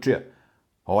hajdučija.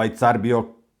 Ovaj car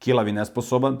bio kilav i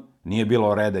nesposoban, nije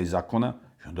bilo reda i zakona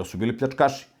i onda su bili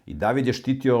pljačkaši. I David je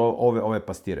štitio ove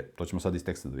pastire. To ćemo sad iz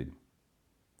teksta da vidimo.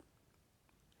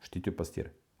 Štitio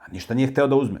pastire. A ništa nije hteo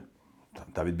da uzme.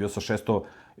 David bio sa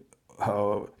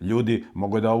 600 ljudi,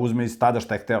 mogo je da uzme iz stada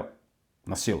šta je hteo.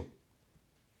 Na silu.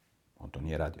 On to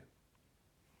nije radio.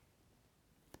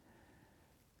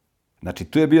 Znači,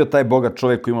 tu je bio taj bogat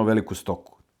čovjek koji imao veliku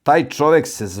stoku. Taj čovjek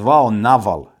se zvao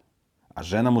Naval, a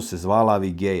žena mu se zvala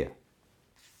Avigeja.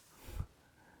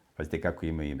 Pazite kako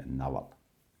ima ime, Naval.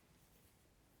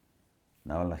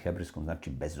 Naval na hebrejskom znači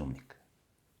bezumnik.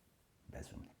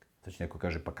 Bezumnik. Znači neko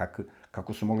kaže, pa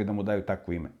kako su mogli da mu daju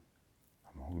takvo ime? A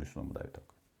mogli su da mu daju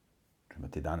tako.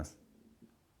 Imate i danas.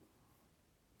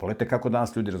 Pogledajte kako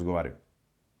danas ljudi razgovaraju.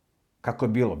 Kako je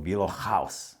bilo? Bilo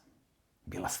haos.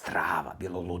 Bila strava,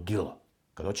 bilo ludilo.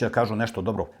 Kad hoće da kažu nešto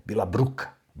dobro, bila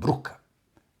bruka.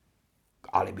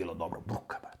 Ali bilo dobro,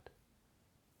 bruka, brate.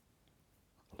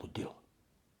 Ludilo.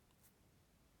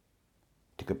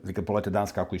 Vi kad pogledate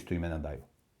danas kako isto imena daju.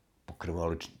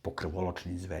 Po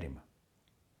krvoločnim zverima.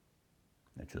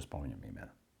 Neću da spominjem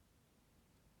imena.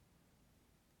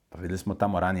 Pa videli smo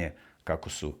tamo ranije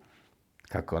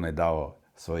kako on je dao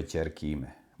svoje ćerki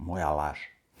ime. Moja laž.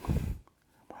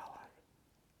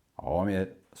 A ovom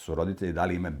su roditelji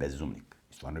dali ime bezumnik.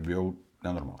 I stvarno je bio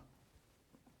nenormalan.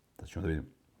 Sad ćemo da vidimo.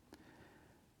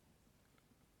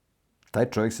 Taj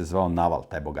čovjek se zvao Naval,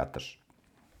 taj bogataš.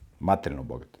 Materijalno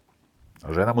bogat.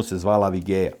 A žena mu se zvala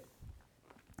Avigeja.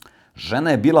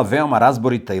 Žena je bila veoma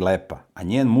razborita i lepa, a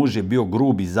njen muž je bio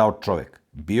grub i zao čovjek.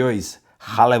 Bio je iz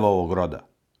Halevovog roda.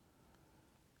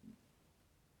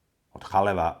 Od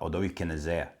Haleva, od ovih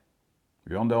Kenezeja.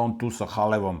 I onda je on tu sa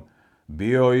Halevom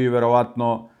bio i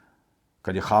verovatno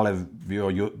kad je Halev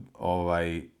bio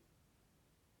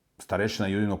starešina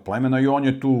judinog plemena i on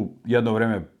je tu jedno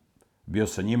vreme bio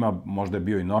sa njima, možda je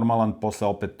bio i normalan, posle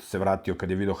opet se vratio, kad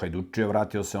je vidio hajdučije,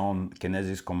 vratio se on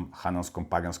kenezijskom, hananskom,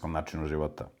 paganskom načinu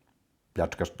života.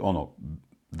 Pljačka,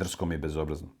 drskom i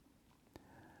bezobraznom.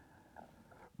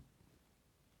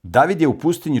 David je u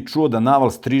pustinji čuo da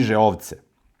Naval striže ovce.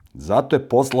 Zato je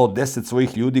poslao 10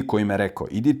 svojih ljudi kojima je rekao,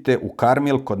 idite u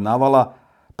Karmil kod Navala,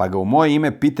 pa ga u moje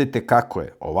ime pitajte kako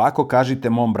je. Ovako kažite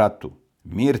mom bratu,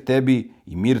 mir tebi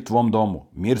i mir tvom domu,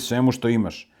 mir svemu što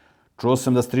imaš. Čuo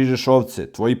sam da strižeš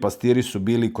ovce, tvoji pastiri su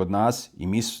bili kod nas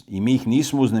i mi ih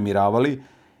nismo uznemiravali,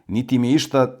 niti mi je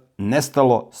išta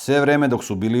nestalo sve vreme dok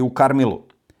su bili u Karmilu.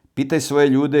 Pitaj svoje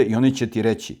ljude i oni će ti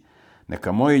reći,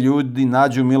 neka moji ljudi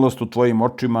nađu milost u tvojim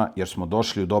očima, jer smo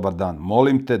došli u dobar dan.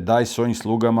 Molim te, daj svojim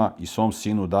slugama i svom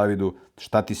sinu Davidu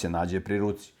šta ti se nađe pri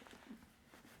ruci.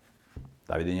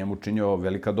 David je njemu činio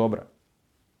velika dobra.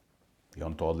 I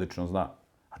on to odlično zna.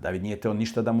 A David nije teo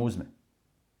ništa da mu uzme.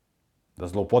 Da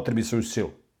zloupotrebi svoju silu.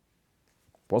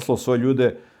 Poslao svoje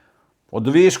ljude od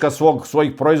viška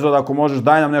svojih proizvoda, ako možeš,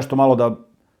 daj nam nešto malo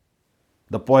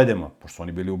da pojedemo, pošto su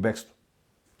oni bili u bekstvu.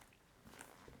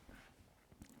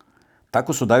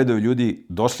 Tako su Davidovi ljudi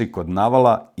došli kod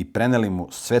Navala i preneli mu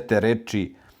sve te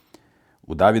reči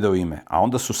u Davidovo ime, a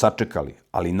onda su sačekali.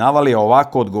 Ali Naval je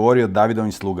ovako odgovorio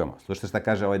Davidovim slugama. Slušajte šta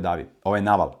kaže ovaj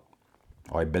Naval,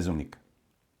 ovaj bezumnik.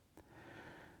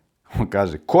 On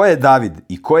kaže, ko je David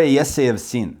i ko je Jesejev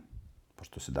sin?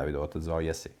 Pošto se Davidov otac zvao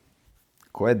Jesej.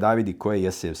 Ko je David i ko je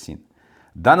Jesejev sin?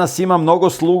 Danas ima mnogo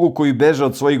slugu koji beže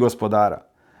od svojih gospodara.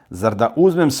 Zar da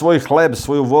uzmem svoj hleb,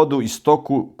 svoju vodu i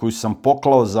stoku koju sam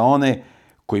poklao za one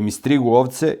koji mi strigu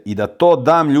ovce i da to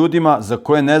dam ljudima za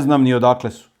koje ne znam ni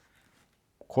odakle su?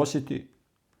 Ko si ti?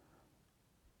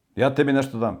 Ja tebi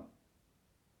nešto dam.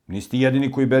 Nisi ti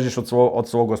jedini koji bežiš od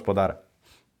svog gospodara.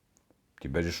 Ti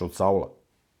bežiš od Saula.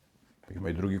 Ima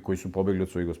i drugi koji su pobegli od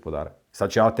svojih gospodara.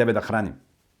 Sad ću ja tebe da hranim.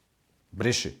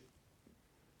 Briši.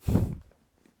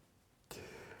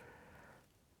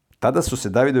 Tada su se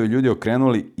Davidovi ljudi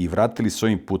okrenuli i vratili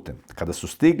svojim putem. Kada su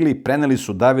stigli, preneli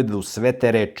su Davidu sve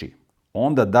te reči.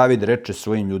 Onda David reče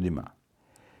svojim ljudima,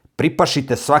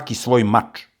 pripašite svaki svoj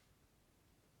mač.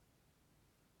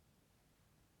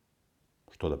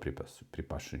 Što da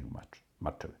pripašenju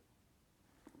mačeve?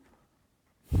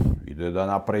 Ide da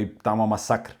napravi tamo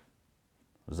masakr.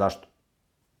 Zašto?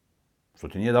 Što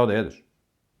ti nije dao da jedeš?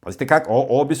 Pazite kako,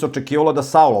 ovo bi se očekivalo da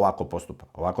Saul ovako postupa.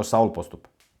 Ovako Saul postupa.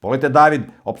 Pogledajte David,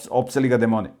 opseli ga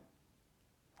demoni.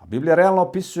 A Biblija realno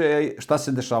opisuje šta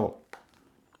se dešavalo.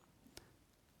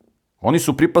 Oni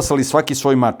su pripasali svaki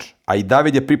svoj mač, a i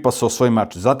David je pripasao svoj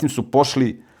mač. Zatim su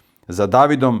pošli za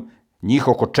Davidom njih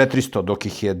oko 400, dok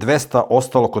ih je 200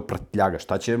 ostalo kod prtljaga.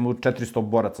 Šta će mu 400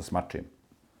 boraca s mačem?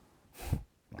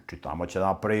 Znači, tamo će da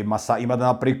napravi ima da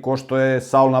napravi ko što je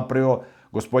Saul napravio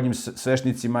gospodnjim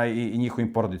svešnicima i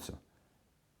njihovim porodicama.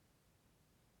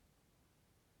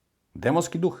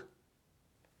 Demonski duh.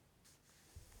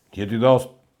 Nije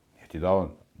ti dao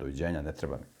doviđenja, ne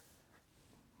treba mi.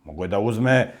 Mogu je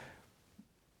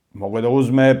da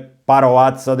uzme par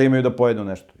ovaca da imaju da pojedu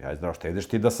nešto. Ja je zdravo, šta ideš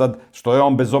ti da sad, što je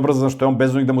on bezobrazan, što je on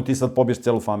bezumnik da mu ti sad pobiješ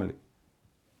celu familiju.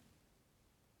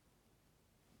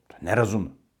 Nerazumno.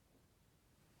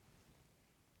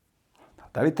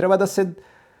 David treba da se,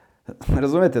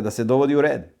 razumete, da se dovodi u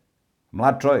red.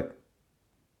 Mlad čovjek.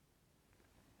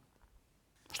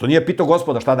 Što nije pitao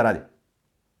Gospoda šta da radi?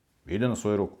 Ide na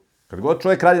svoju ruku. Kad god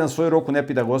čovjek radi na svoju ruku, ne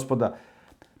pita Gospoda.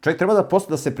 Čovjek treba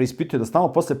da se preispituje, da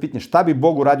stalno posle pitanje šta bi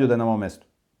Bog uradio da je na mom mestu.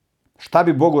 Šta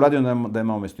bi Bog uradio da je na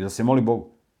mom mestu? I da se moli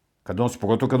Bogu.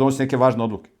 Pogotovo kad donosi neke važne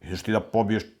odluke. Ideš ti da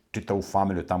pobiješ čitavu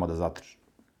familiju tamo da zatreš.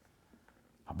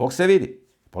 A Bog sve vidi.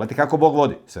 Pogledajte kako Bog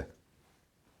vodi sve.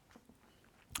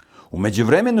 U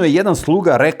međuvremenu je jedan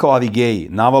sluga rekao Avigeji,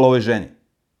 Navalovoj ženi.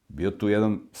 Bio tu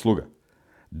jedan sluga.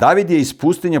 David je iz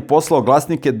pustinje poslao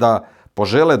glasnike da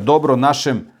požele dobro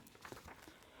našem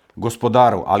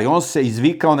gospodaru, ali on se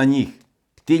izvikao na njih.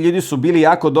 Ti ljudi su bili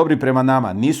jako dobri prema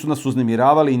nama, nisu nas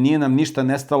uznemiravali i nije nam ništa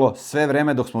nestalo sve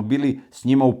vreme dok smo bili s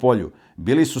njima u polju.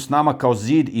 Bili su s nama kao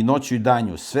zid i noću i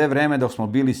danju, sve vreme dok smo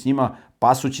bili s njima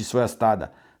pasući svoja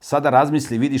stada. Sada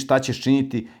razmisli, vidi šta ćeš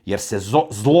činiti, jer se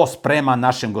zlo sprema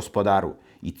našem gospodaru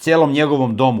i celom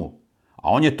njegovom domu. A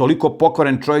on je toliko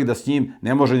pokoren čovjek da s njim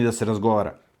ne može ni da se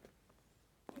razgovara.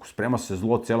 Sprema se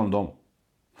zlo celom domu.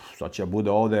 Sad će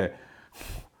bude ovde...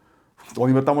 On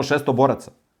ima tamo 600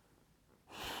 boraca.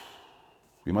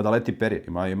 Ima da leti perje,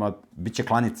 bit će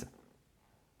klanica.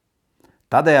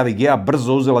 Tada je Avigeja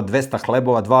brzo uzela 200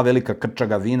 hlebova, 2 velika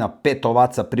krčaga vina, 5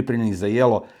 ovaca pripremljenih za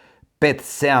jelo, 5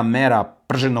 seamera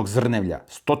prženog zrnevlja,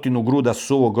 100 gruda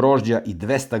suvog grožđa i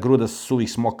 200 gruda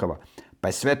suvih smokava, pa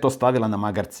je sve to stavila na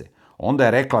magarce. Onda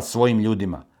je rekla svojim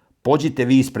ljudima, pođite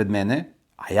vi ispred mene,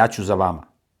 a ja ću za vama.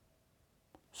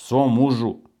 Svom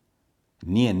mužu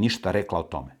nije ništa rekla o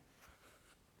tome.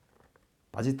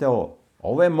 Pazite ovo,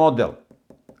 ovo je model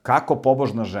kako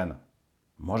pobožna žena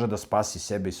može da spasi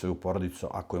sebe i svoju porodicu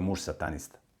ako je muž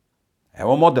satanista.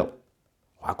 Evo model.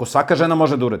 Ako svaka žena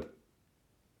može da uradi.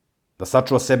 Da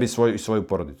sačuva sebe i svoju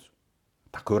porodicu.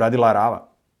 Tako je uradila Rava.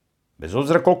 Bez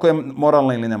obzira koliko je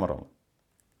moralna ili nemoralna.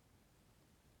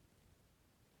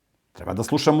 Treba da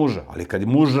sluša muža, ali kad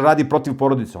muž radi protiv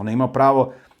porodice, ona ima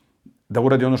pravo da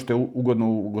uradi ono što je ugodno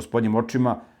u Gospodnjim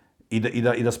očima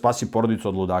i da spasi porodicu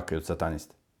od ludaka i od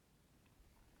satanista.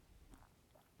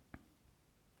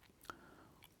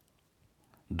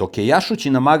 Dok je jašući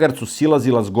na magarcu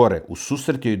silazila s gore, u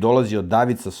susret joj dolazio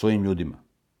David sa svojim ljudima.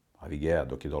 Avigeja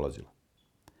dok je dolazila.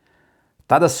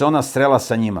 Tada se ona srela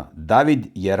sa njima. David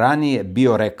je ranije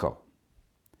bio rekao,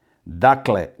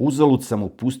 dakle, uzalud sam u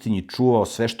pustinji čuvao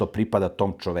sve što pripada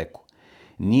tom čoveku.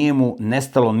 Nije mu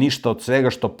nestalo ništa od svega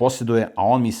što posjeduje, a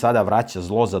on mi sada vraća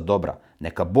zlo za dobra.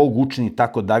 Neka Bog učini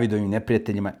tako Davidovim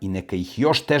neprijateljima i neka ih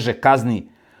još teže kazni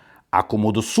ako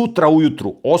mu do sutra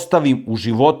ujutru ostavim u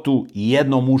životu i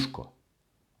jedno muško.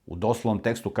 U doslovnom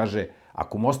tekstu kaže,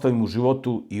 ako mu ostavim u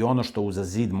životu i ono što uza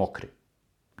zid mokri.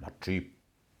 Znači,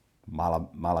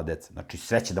 mala deca. Znači,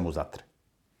 sve će da mu zatre.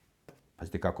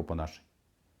 Pazite kako ponašaj.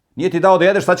 Nije ti dao da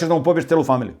jedeš, sad ćeš da mu pobiješ celu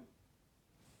familiju.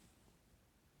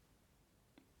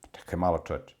 Čekaj malo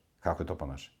čoveče, kako je to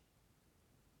ponašaj?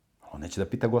 On neće da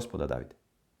pita Gospoda, Davide.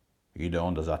 Ide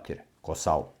on da zatire, ko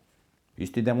Saul.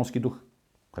 Isti demonski duh.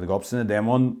 Kad ga opsene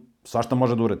demon, svašta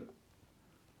može da uradi.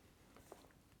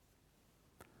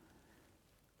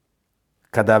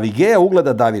 Kada Avigeja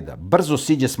ugleda Davida, brzo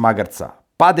siđe s magarca,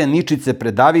 pade ničice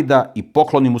pred Davida i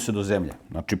pokloni mu se do zemlje.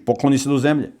 Znači, pokloni se do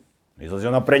zemlje. Izlazi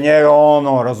ona pre njega,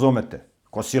 razumete,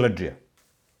 ko siledžija.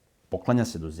 Poklanja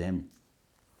se do zemlje.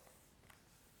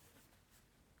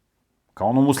 Kao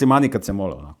ono muslimani kad se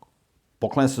mole, onako.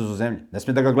 Poklanja se do zemlje. Ne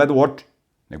smije da ga gleda u oči,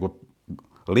 nego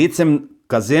licem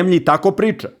ka zemlji i tako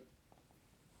priča.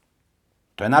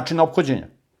 To je način ophođenja.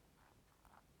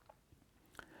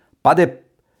 Pade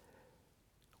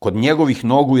kod njegovih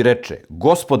nogu i reče,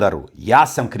 Gospodaru, ja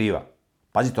sam kriva.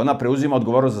 Pazite, ona preuzima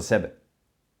odgovornost za sebe.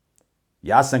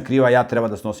 Ja sam kriva, ja treba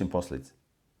da snosim posledice.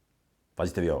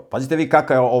 Pazite vi ovo. Pazite vi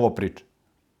kakva je ovo priča.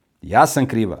 Ja sam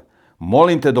kriva.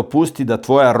 Molim te dopusti da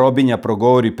tvoja robinja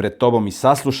progovori pred tobom i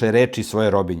saslušaj reči svoje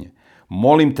robinje.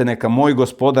 Molim te neka moj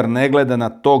gospodar ne gleda na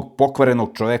tog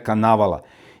pokvarenog čoveka Navala,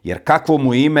 jer kakvo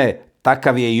mu ime,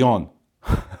 takav je i on.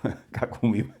 Kakvo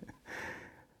mu ime?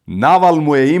 Naval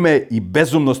mu je ime i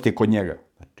bezumnost je kod njega.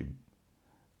 Znači,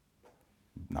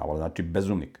 Naval znači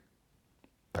bezumnik.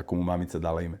 Tako mu mamica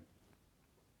dala ime.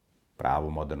 Pravo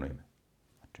moderno ime.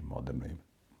 Znači moderno ime.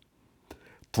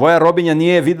 Tvoja robinja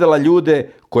nije videla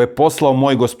ljude koje je poslao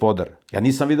moj gospodar. Ja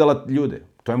nisam videla ljude.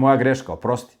 To je moja greška,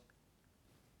 oprosti.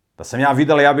 Da sam ja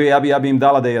videla, ja bi im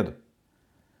dala da jedu.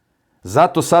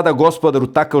 Zato sada, gospodaru,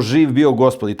 tako živ bio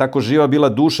gospod i tako živa bila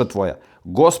duša tvoja.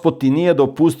 Gospod ti nije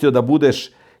dopustio da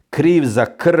budeš kriv za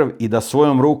krv i da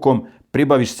svojom rukom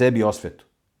pribaviš sebi osvetu.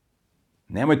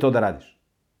 Nemoj to da radiš.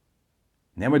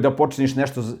 Nemoj da počiniš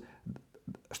nešto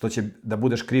što će da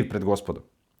budeš kriv pred Gospodom.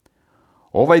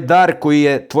 Ovaj dar koji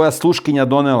je tvoja sluškinja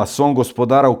donela svom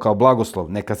gospodaru kao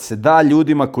blagoslov, neka se da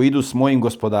ljudima koji idu s mojim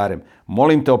gospodarem.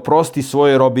 Molim te, oprosti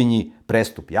svojoj robinji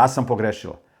prestup. Ja sam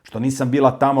pogrešila. Što nisam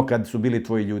bila tamo kad su bili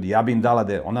tvoji ljudi. Ja bi im dala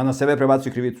da... Ona na sebe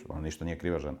prebacuje krivicu. Ona ništa nije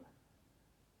kriva žena.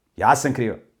 Ja sam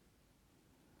kriva.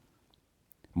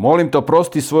 Molim te,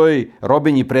 oprosti svojoj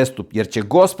robinji prestup, jer će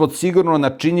Gospod sigurno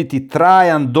načiniti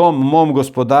trajan dom mom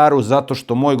gospodaru, zato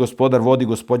što moj gospodar vodi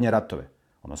gospodnje ratove.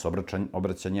 Ona se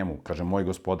obraća njemu, kaže moj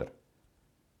gospodar.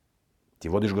 Ti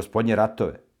vodiš gospodnje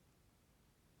ratove.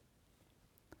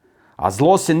 A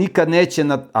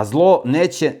zlo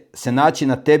neće se naći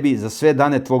na tebi za sve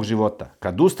dane tvog života.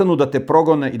 Kad ustanu da te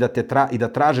progone i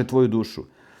da traže tvoju dušu,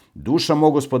 duša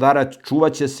mog gospodara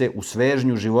čuvaće se u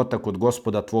svežnju života kod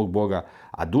Gospoda tvog Boga,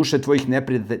 a duše tvojih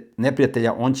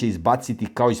neprijatelja on će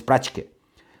izbaciti kao iz praćke.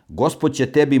 Gospod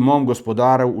će tebi, mom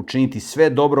gospodaru, učiniti sve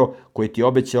dobro koje ti je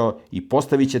obećao i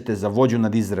postavit će te za vođu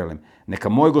nad Izraelem. Neka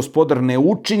moj gospodar ne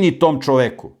učini tom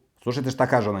čoveku. Slušajte šta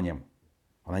kaže ona njemu.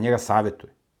 Ona njega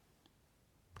savjetuje.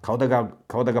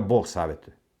 Kao da ga Bog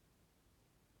savjetuje.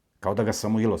 Kao da ga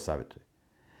Samuilo savjetuje.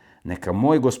 Neka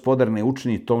moj gospodar ne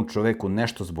učini tom čoveku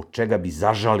nešto zbog čega bi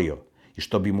zažalio i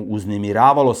što bi mu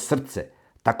uznemiravalo srce,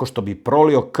 tako što bi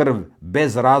prolio krv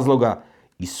bez razloga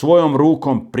i svojom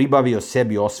rukom pribavio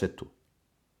sebi osvetu.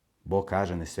 Bog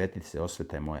kaže, ne svetite se,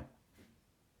 osveta je moja.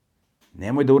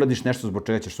 Nemoj da uradiš nešto zbog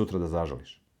čega ćeš sutra da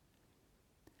zažališ.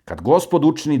 Kad Gospod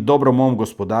učini dobro mom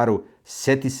gospodaru,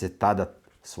 seti se tada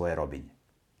svoje robinje.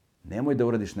 Nemoj da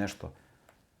uradiš nešto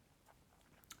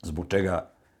zbog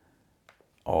čega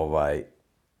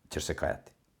ćeš se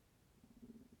kajati.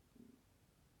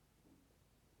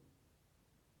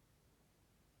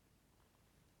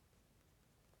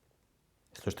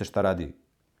 Slušajte šta radi.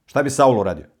 Šta bi Saul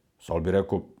uradio? Saul bi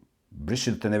rekao,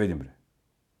 briši da te ne vidim, bre.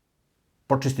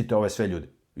 Počistite ove sve ljudi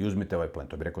i uzmite ovaj plen.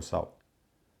 To bi rekao Saul.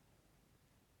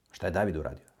 Šta je David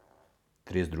uradio?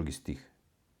 32. stih.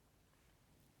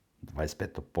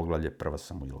 25. poglavlje 1.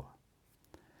 Samuilova.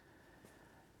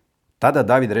 Tada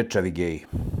David reče Avigeji,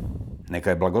 neka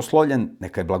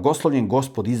je blagoslovljen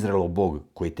Gospod Izraelov Bog,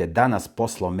 koji te danas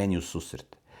poslao meni u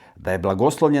susret. Da je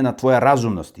blagoslovljena tvoja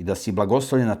razumnost i da si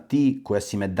blagoslovljena ti koja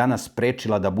si me danas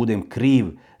sprečila da budem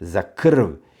kriv za krv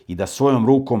i da svojom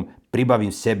rukom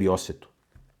pribavim sebi osvetu.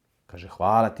 Kaže,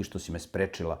 hvala ti što si me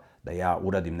sprečila da ja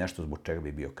uradim nešto zbog čega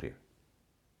bi bio kriv.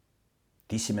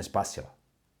 Ti si me spasila.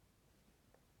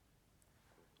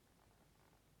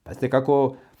 Pazite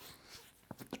kako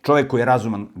čovjek koji je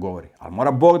razuman govori. Ali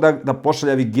mora Bog da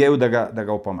pošalje Avigeju da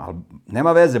ga opomene. Ali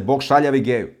nema veze, Bog šalje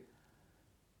Avigeju.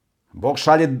 Bog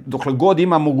šalje, dokle god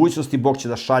ima mogućnosti, Bog će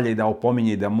da šalje i da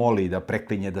opominje i da moli i da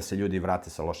preklinje da se ljudi vrate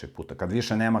sa lošeg puta. Kad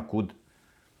više nema kud.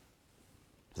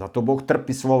 Zato Bog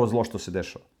trpi svo ovo zlo što se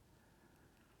dešava.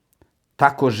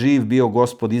 Tako živ bio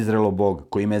Gospod Izraelov Bog,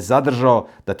 koji me zadržao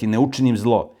da ti ne učinim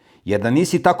zlo. Jer da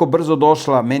nisi tako brzo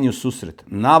došla meni u susret,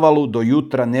 navalu do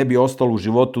jutra ne bi ostalo u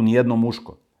životu ni jedno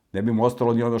muško. Ne bi mu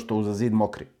ostalo ni ono što uza zid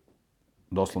mokri.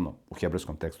 Doslovno, u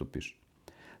hebrejskom tekstu piše.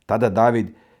 Tada David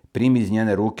primi iz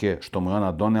njene ruke što mu je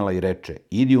ona donela i reče,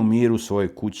 idi u miru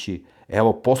svojoj kući,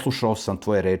 evo poslušao sam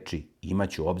tvoje reči,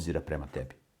 imaću obzira prema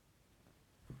tebi.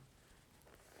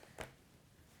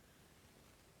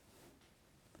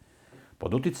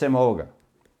 Pod uticajem ovoga,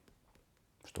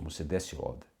 što mu se desilo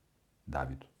ovde,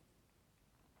 Davidu,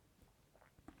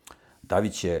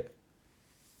 David će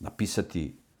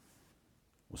napisati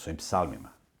u svojim psalmima,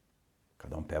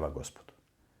 kada on peva Gospodu,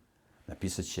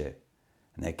 napisat će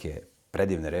neke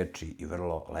predivne reči i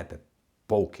vrlo lepe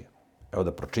pouke. Evo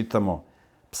da pročitamo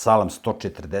Psalam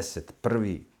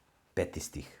 141. 5.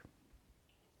 stih.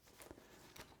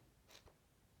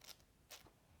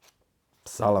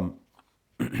 Psalam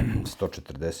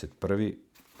 141.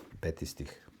 5.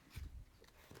 stih.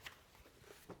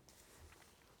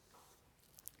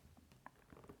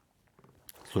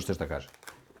 Slušajte šta kaže.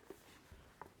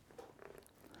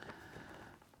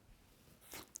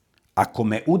 Ako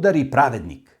me udari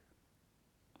pravednik,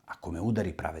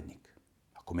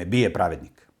 ako me bije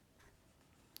pravednik,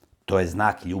 to je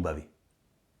znak ljubavi.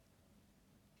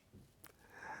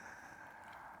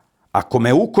 Ako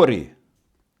me ukori,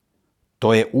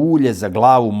 to je ulje za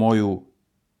glavu moju,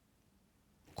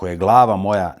 koje glava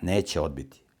moja neće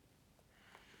odbiti.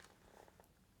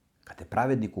 Kad te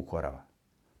pravednik ukorava,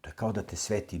 to je kao da te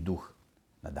Sveti Duh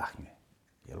nadahnjuje.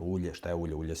 Jer ulje, šta je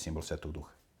ulje? Ulje je simbol Svetog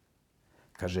Duha.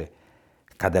 Kaže,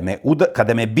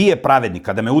 kada me bije pravednik,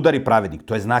 kada me udari pravednik,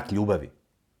 to je znak ljubavi.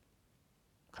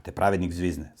 Kad te pravednik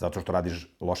zvizne, zato što radiš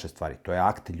loše stvari, to je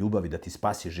akt ljubavi da ti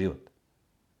spasi život.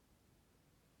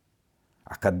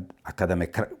 A kada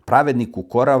me pravednik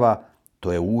ukorava,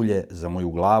 to je ulje za moju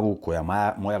glavu koja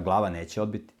moja glava neće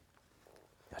odbiti.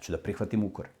 Ja ću da prihvatim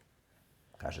ukor,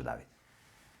 kaže David.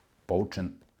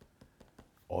 Poučen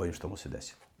ovim što mu se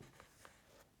desilo.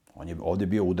 On je ovdje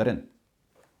bio udaren,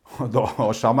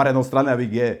 ošamaren od strane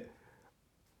Avigeje.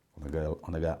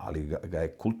 Ali ga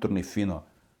je kulturno i fino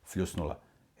fljusnula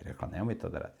i rekla, nemoj to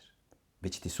da radiš.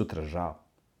 Biće ti sutra žao.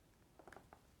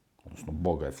 Odnosno,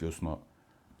 Bog ga je fljusnuo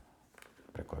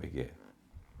preko Avigeje.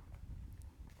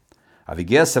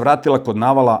 Avigeja se vratila kod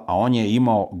Navala, a on je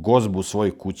imao gozbu u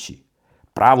svojoj kući.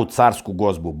 Pravu carsku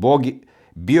gozbu. Bog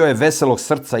bio je veselog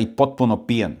srca i potpuno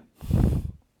pijan.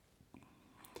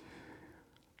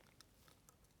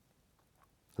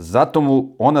 Zato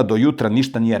mu ona do jutra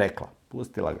ništa nije rekla.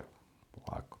 Pustila ga.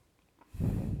 Polako.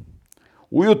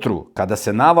 Ujutru, kada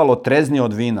se Naval otreznio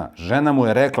od vina, žena mu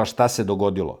je rekla šta se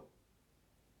dogodilo.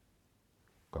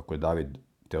 Kako je David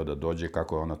teo da dođe,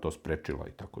 kako je ona to sprečila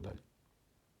i tako dalje.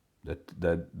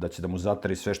 Da će da mu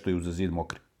zatari sve što je uza zid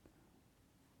mokri.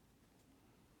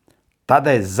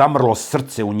 Tada je zamrlo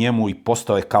srce u njemu i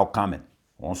postao je kao kamen.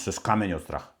 On se skamenio od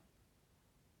straha.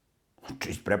 Znači,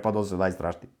 isprepadao se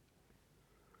najstrašnije.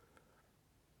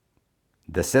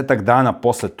 10 dana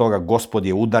posle toga Gospod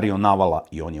je udario Navala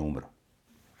i on je umro.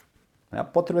 Nema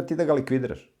potrebe ti da ga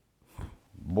likvidiraš.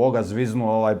 Boga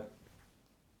zviznuo,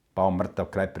 pao mrtav,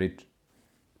 kraj priče.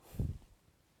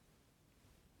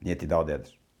 Nije ti dao da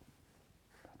jedeš.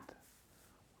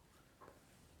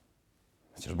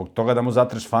 Znači, zbog toga da mu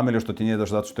zatreš familiju što ti nije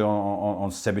došlo, zato što je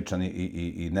on sebičan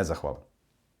i nezahvalan.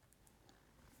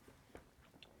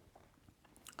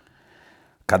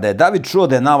 Kada je David čuo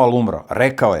da je Naval umro,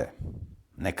 rekao je,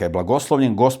 neka je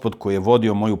blagoslovljen Gospod koji je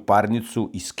vodio moju parnicu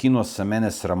i skinuo sa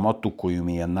mene sramotu koju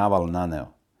mi je Naval naneo.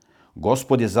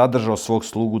 Gospod je zadržao svog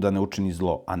slugu da ne učini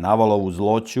zlo, a Navalovu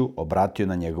zloću obratio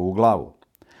na njegovu glavu.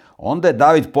 Onda je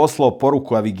David poslao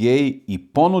poruku Avigeji i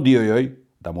ponudio joj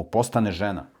da mu postane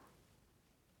žena.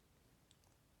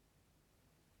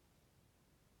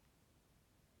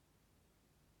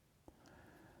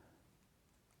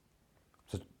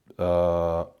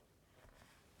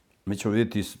 Mi ćemo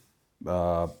vidjeti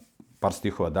par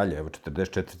stihova dalje, evo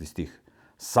 44. stih.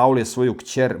 Saul je svoju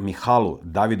kćer Mihalu,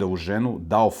 Davidovu ženu,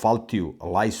 dao Faltiju,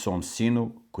 Lajsovom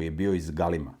sinu, koji je bio iz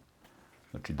Galima.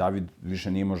 Znači, David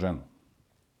više nije imao ženu.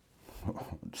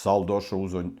 Saul došao,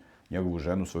 uzeo njegovu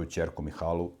ženu, svoju ćerku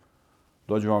Mihalu.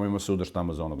 Dođe vam, ima se udaš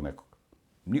tamo za onog nekog.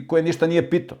 Niko je ništa nije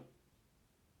pitao.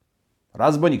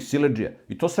 Razbojnik, siledžija.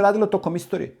 I to se radilo tokom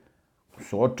istorije.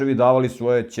 Su očevi davali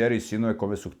svoje ćeri i sinove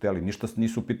kome su hteli. Ništa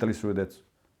nisu pitali svoju decu.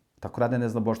 Tako rade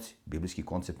neznabošci. Biblijski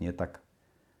koncept nije takav.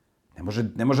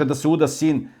 Ne može da se uda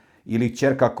sin ili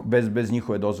ćerka bez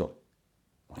njihove dozvole.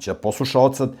 On će da posluša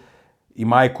oca i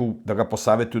majku da ga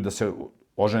posavetuju da se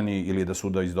oženi ili da se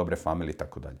uda iz dobre familije i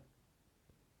tako dalje.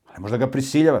 Ali ne može da ga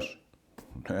prisiljavaš.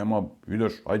 Nema,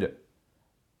 ideš, ajde.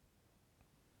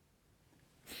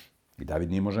 I David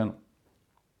nije imao ženu.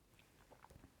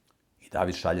 I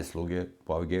David šalje sluge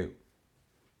po Avigeju.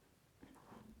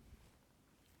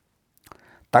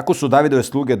 Tako su Davidove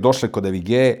sluge došle kod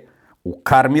Avigeje u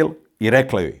Karmil i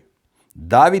rekla joj,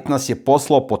 David nas je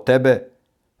poslao po tebe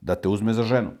da te uzme za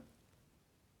ženu.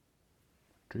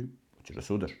 Znači, hoćeš da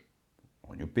se udaš?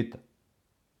 On ju pita.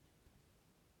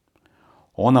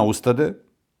 Ona ustade,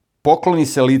 pokloni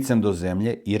se licem do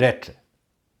zemlje i reče,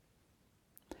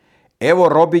 evo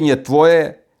robinje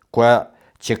tvoje koja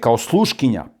će kao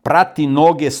sluškinja prati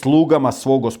noge slugama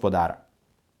svog gospodara.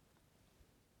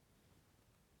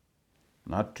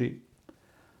 Znači,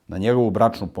 na njegovu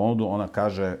bračnu ponudu ona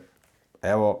kaže,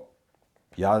 evo,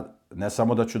 ja ne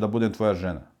samo da ću da budem tvoja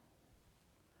žena,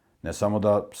 ne samo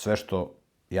da sve što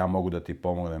ja mogu da ti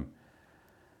pomognem,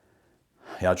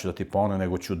 ja ću da ti pomognem,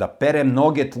 nego ću da perem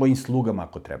noge tvojim slugama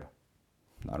ako treba.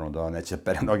 Naravno da ona neće da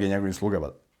pere noge njegovim slugama.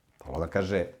 Ona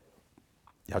kaže,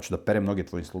 ja ću da perem noge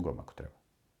tvojim slugama ako treba.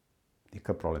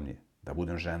 Nikakav problem nije. Da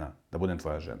budem žena, da budem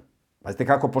tvoja žena. Pazite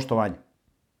kako poštovanje.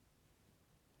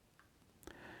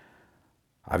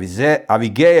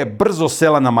 Avigeja je brzo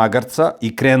sela na magarca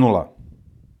i krenula,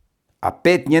 a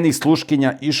 5 njenih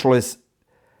sluškinja išlo je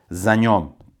za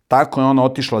njom. Tako je ona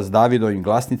otišla s Davidovim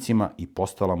glasnicima i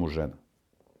postala mu žena.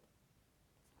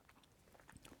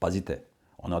 Pazite,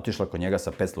 ona je otišla kod njega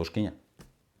sa 5 sluškinja.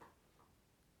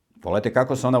 Pogledajte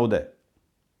kako se ona udaje.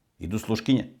 Idu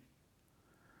sluškinje.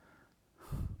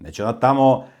 Neće ona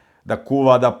tamo da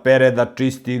kuva, da pere, da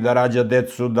čisti, da rađa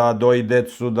decu, da doji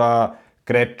decu, da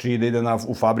kreči, da ide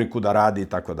u fabriku da radi i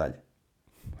tako dalje.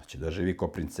 Znači da živi kao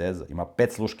princeza. Ima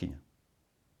 5 sluškinja.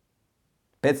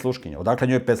 5 sluškinja. Odakle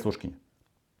njoj 5 sluškinja?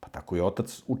 Pa tako je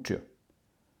otac učio.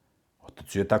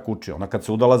 Otac ju je tako učio. Ona kad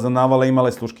se udala za navala imala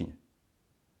je sluškinje.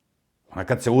 Ona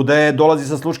kad se udaje dolazi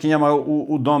sa sluškinjama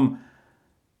u dom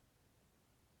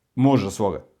muža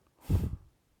svoga.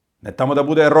 Ne tamo da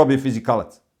bude rob i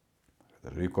fizikalac.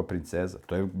 Živi kao princeza.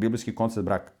 To je biblijski koncept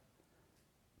braka.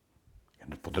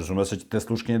 Podrazumeva se će te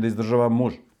sluškinje da izdržava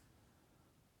muž.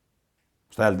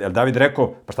 Šta je David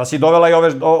rekao? Pa šta si dovela i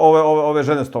ove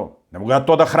žene s tobom? Ne mogu ja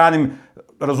to da hranim,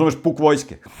 razumeš, puk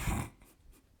vojske.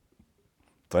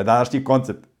 To je današnji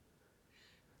koncept.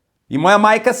 I moja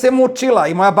majka se mučila,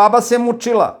 i moja baba se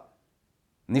mučila.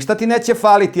 Ništa ti neće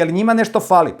faliti, ali njima nešto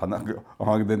fali. Pa ne,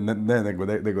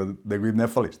 nego im ne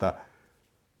fali, šta?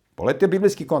 Pogledajte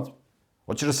biblijski koncept.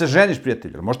 Hoćeš da se ženiš,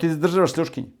 prijatelju, možeš ti da izdržavaš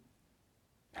sluškinje.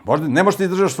 Ne možeš ti da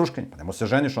izdržavaš sluškinje, pa ne možeš se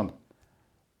ženiš onda.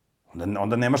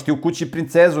 Onda nemaš ti u kući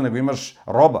princezu, nego imaš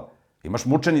roba, imaš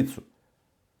mučenicu,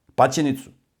 paćenicu.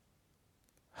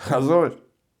 Razumeš?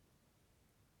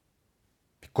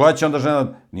 Koja će onda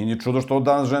žena, nije ni čudo što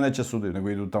danas žene će suditi, nego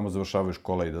idu tamo, završavaju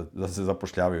škola i da se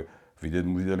zapošljavaju.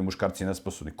 Vidjeli muškarci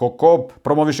nesposobni. Ko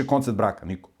promoviše koncept braka?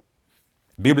 Niko.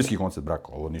 Biblijski koncept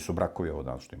braka. Ovo nisu brakovi, ovo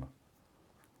danas što ima.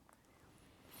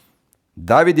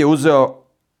 David je uzeo,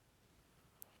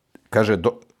 kaže,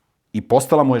 i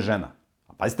postala mu je žena.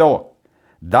 Pazite ovo.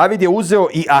 David je uzeo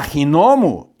i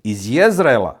Ahinomu iz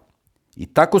Jezraela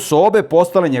i tako su obe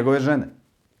postale njegove žene.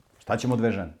 Šta ćemo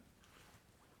dve žene?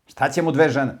 Šta ćemo dve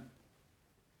žene?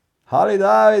 Ali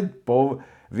David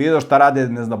vidio šta rade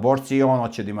neznabošci i on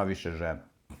hoće da ima više žena.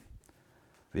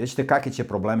 Vidjet ćete kakve će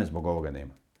probleme zbog ovoga da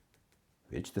ima.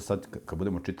 Vidjet ćete sad kad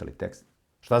budemo čitali tekst.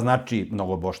 Šta znači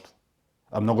mnogoboštvo?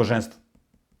 A mnogoženstvo?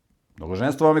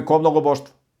 Mnogoženstvo vam je ko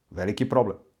mnogoboštvo. Veliki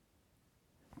problem.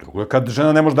 Drugo je kad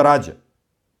žena ne može da rađa.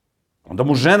 Onda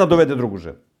mu žena dovede drugu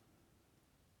ženu.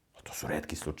 A to su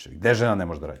retki slučajevi. Gde žena ne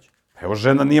može da rađa? Evo,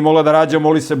 žena nije mogla da rađa,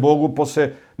 moli se Bogu,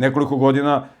 posle nekoliko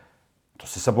godina, to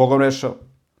se sa Bogom rešava.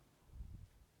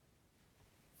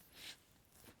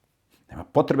 Nema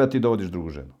potrebe da ti dovodiš drugu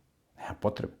ženu. Nema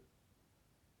potrebe.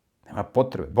 Nema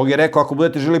potrebe. Bog je rekao, ako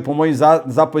budete žili po mojim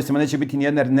zapovestima, neće biti ni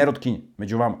jedne nerotkinje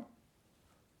među vama.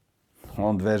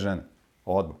 On dve žene.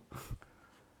 Odmah.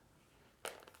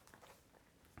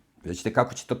 Vidjet ćete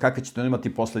kakve će to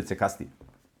imati posledice kasnije.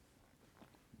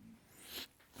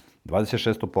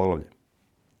 26. poglavlje.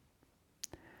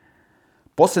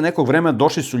 Posle nekog vremena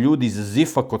došli su ljudi iz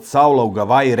Zifa kod Saula u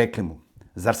Gavaji i rekli mu,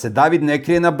 zar se David ne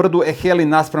krije na brdu Eheli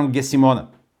naspram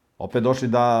Gesimona? Opet došli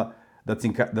da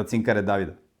cinkare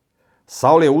Davida.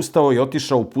 Saul je ustao i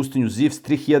otišao u pustinju Zif s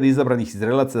 3000 izabranih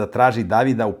Izraelaca da traži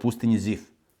Davida u pustinji Zif.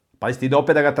 Pazite, ide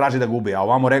opet da ga traži da ga ubije, a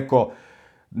ovamo rekao,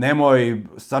 nemoj,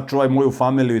 sačuvaj moju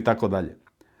familiju i tako dalje.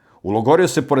 Ulogorio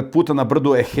se pored puta na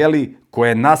brdu Eheli, koje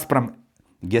je naspram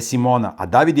Gesimona, a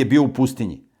David je bio u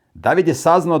pustinji. David je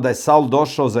saznao da je Saul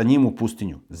došao za njim u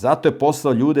pustinju. Zato je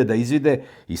poslao ljude da izvide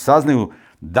i saznaju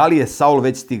da li je Saul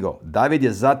već stigao. David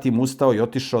je zatim ustao i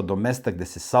otišao do mesta gde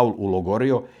se Saul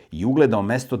ulogorio i ugledao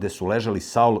mesto gde su ležali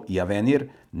Saul i Avenir,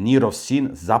 Nirov sin,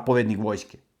 zapovednik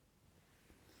vojske.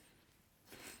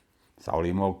 Saul je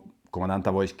imao komandanta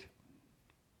vojske,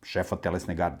 šefa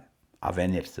telesne garde.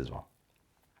 Avenir se zvao.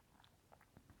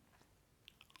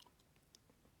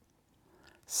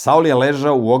 Saul je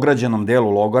ležao u ograđenom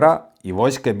delu logora i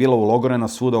vojska je bila ulogorena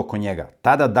svuda oko njega.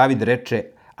 Tada David reče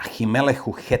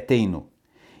Ahimelehu Heteinu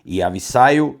i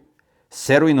Avisaju,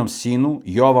 Seruinom sinu,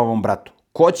 Jovavom bratu,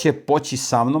 ko će poći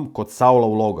sa mnom kod Saula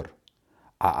u logor?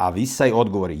 A Avisaj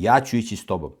odgovori, ja ću ići s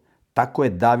tobom. Tako je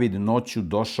David noću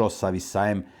došao sa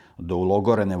Avisajem do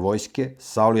ulogorene vojske.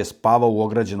 Saul je spavao u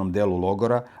ograđenom delu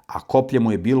logora, a koplje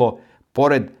mu je bilo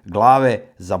pored glave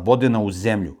zabodeno u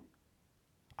zemlju.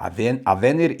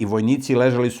 Avenir i vojnici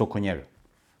ležali su oko njega.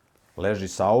 Leži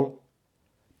Saul,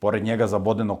 pored njega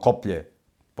zabodeno koplje,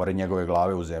 pored njegove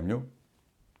glave u zemlju,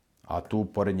 a tu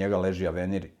pored njega leži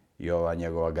Avenir i ova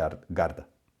njegova garda.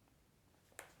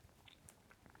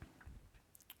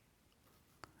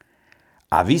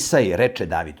 Avisaj reče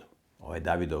Davidu, ovo je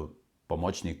Davidov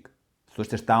pomoćnik,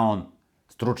 slušajte šta on,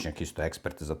 stručnjak isto,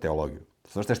 ekspert za teologiju,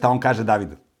 slušajte šta on kaže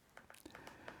Davidu.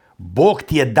 Bog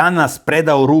ti je danas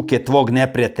predao ruke tvog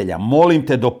neprijatelja. Molim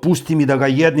te, dopusti mi da ga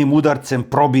jednim udarcem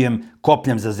probijem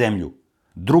kopljem za zemlju.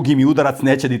 Drugi mi udarac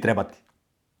neće ni trebati.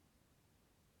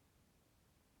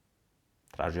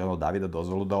 Traži ono Davida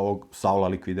dozvolu da ovog Saula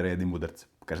likvidira jednim udarcem.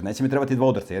 Kaže, neće mi trebati 2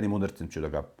 udarca, jednim udarcem ću da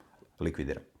ga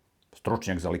likvidiram.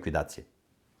 Stručnjak za likvidacije.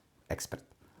 Ekspert.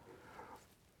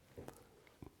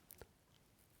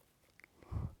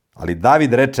 Ali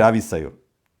David reče Avisaju,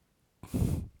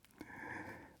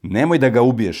 nemoj da ga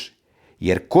ubiješ,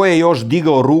 jer ko je još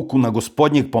digao ruku na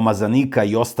gospodnjeg pomazanika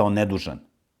i ostao nedužan?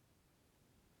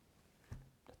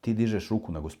 Ti dižeš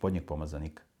ruku na Gospodnjeg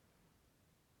pomazanika.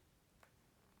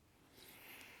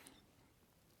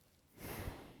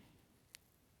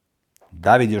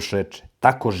 David još reče,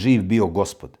 tako živ bio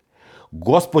Gospod.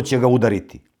 Gospod će ga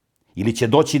udariti. Ili će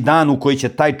doći dan u koji će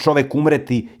taj čovek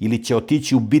umreti, ili će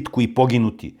otići u bitku i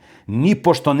poginuti.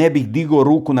 Nipošto ne bih digao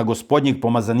ruku na Gospodnjeg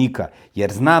pomazanika,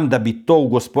 jer znam da bi to u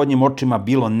Gospodnjim očima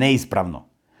bilo neispravno.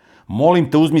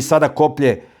 Molim te, uzmi sada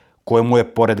koplje koje mu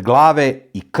je pored glave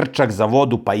i krčak za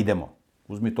vodu, pa idemo.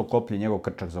 Uzmi to koplje, njegov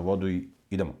krčak za vodu i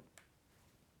idemo.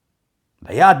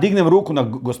 Da ja dignem ruku na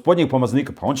Gospodnjeg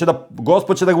pomazanika, pa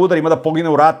Gospod će da ga udari, ima da pogine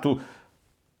u ratu.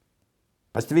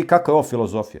 Pazite vi kakva je ovo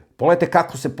filozofija. Pogledajte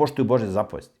kako se poštuju Božje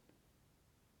zapovesti.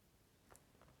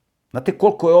 Znate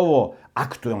koliko je ovo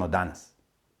aktuelno danas?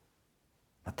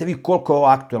 Znate vi koliko je ovo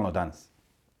aktuelno danas?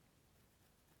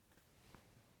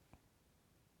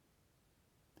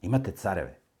 Imate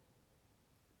careve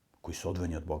koji su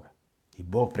odvojeni od Boga. I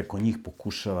Bog preko njih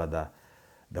pokušava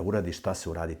da uradi šta se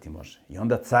uraditi može. I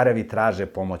onda carevi traže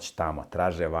pomoć tamo,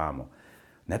 traže vamo.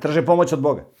 Ne traže pomoć od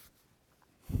Boga.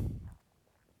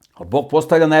 Ali Bog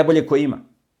postavlja najbolje koje ima.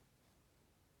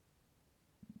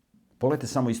 Pogledajte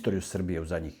samo istoriju Srbije u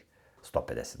zadnjih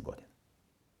 150 godina.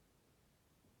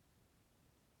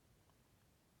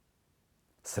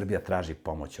 Srbija traži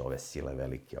pomoć ove sile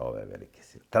velike, ove velike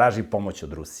sile. Traži pomoć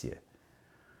od Rusije.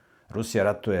 Rusija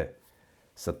ratuje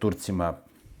sa Turcima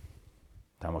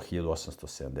tamo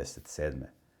 1877.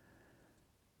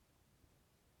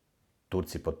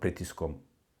 Turci pod pritiskom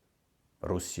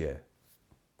Rusije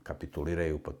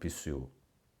kapituliraju, potpisuju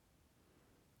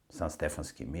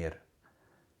Sanstefanski mir.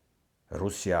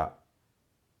 Rusija,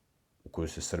 u koju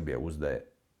se Srbija uzdaje,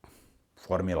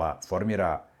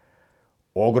 formira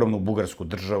ogromnu bugarsku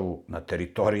državu na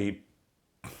teritoriji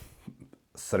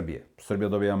Srbije. Srbija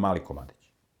dobija mali komadić.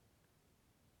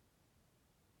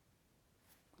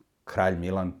 Kralj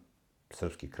Milan,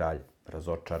 srpski kralj,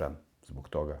 razočaran zbog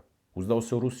toga, uzdao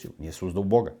se u Rusiju, nije se uzdao u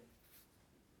Boga.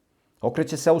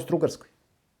 Okreće se Austro-Ugarskoj.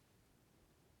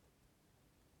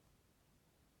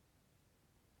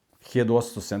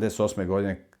 1878.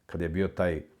 godine, kad je bio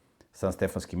taj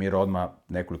Sanstefanski mir, odmah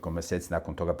nekoliko meseci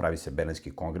nakon toga pravi se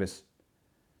Berlinski kongres,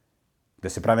 gde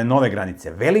se prave nove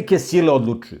granice. Velike sile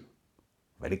odlučuju.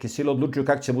 Velike sile odlučuju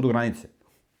kako će budu granice.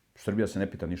 Srbija se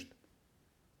ne pita ništa.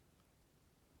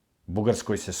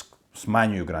 Bugarskoj se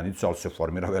smanjuju granice, ali se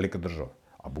formira velika država.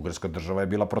 A Bugarska država je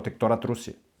bila protektorat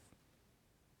Rusije.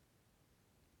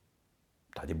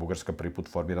 Tad je Bugarska prvi put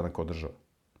formirana kao država.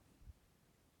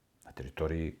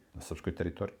 Na srpskoj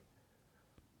teritoriji.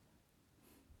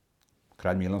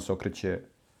 Kralj Milan se okreće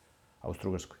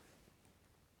Austro-Ugarskoj.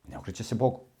 Ne okreće se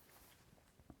Bogu.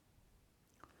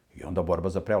 I onda borba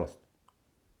za prevlast.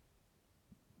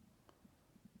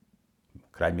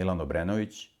 Kralj Milan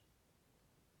Obrenović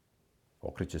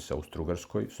okreće se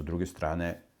Austro-Ugarskoj, sa druge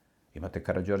strane imate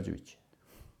Karađorđeviće.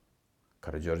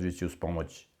 Karađorđevići uz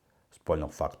pomoć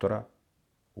spoljnog faktora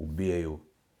ubijaju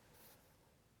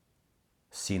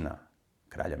sina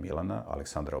kralja Milana,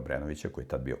 Aleksandra Obrenovića, koji je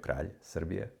tad bio kralj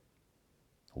Srbije.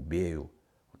 Ubijaju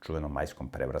u čuvenom majskom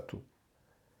prevratu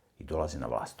i dolaze na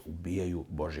vlast. Ubijaju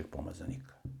Božjeg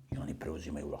pomazanika. I oni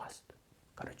preuzimaju vlast.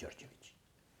 Karađorđevići.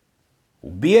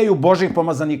 Ubijaju Božjeg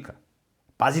pomazanika.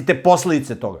 Pazite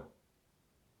posledice toga.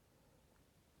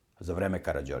 Za vreme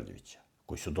Karađorđevića,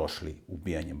 koji su došli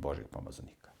ubijanjem Božjeg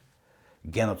pomazanika.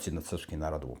 Genocid nad srpskim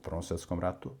narodom u Prvom svetskom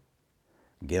ratu,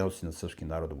 genocid nad srpskim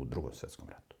narodom u Drugom svetskom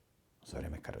ratu. Za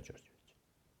vreme Karađorđevića.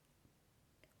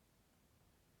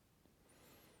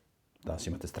 Danas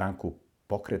imate stranku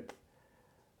Pokret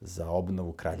za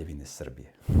obnovu Kraljevine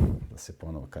Srbije. Da se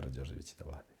ponovo Karađorđevići da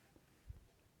vlade.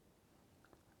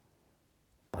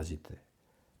 Pazite,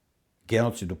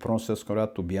 genocid u Prvom svetskom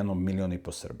ratu, ubijeno 1,5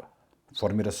 miliona Srba.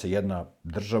 Formira se jedna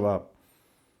država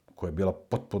koja je bila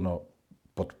potpuno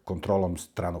pod kontrolom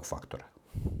stranog faktora.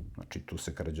 Znači, tu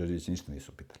se Karađorđevići ništa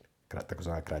nisu pitali.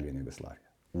 Takozvana Kraljevina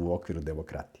Jugoslavija. U okviru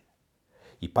demokratije.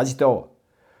 I pazite ovo.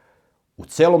 U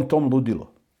celom tom ludilu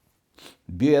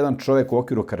bio je jedan čovek u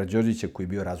okviru Karađorđevića koji je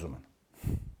bio razuman.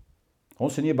 On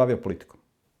se nije bavio politikom.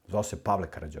 Zvao se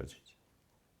Pavle Karađorđević.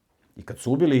 I kad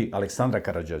su ubili Aleksandra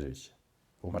Karađorđevića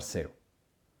u Marseju,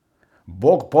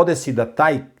 Bog podesi da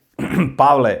taj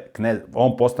Pavle,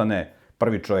 on postane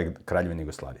prvi čovjek Kraljevine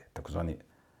Jugoslavije. Takozvani,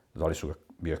 zvali su ga,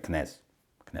 bio je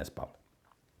knez Pavle.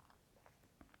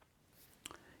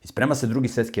 I sprema se Drugi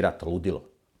svjetski rat, ludilo.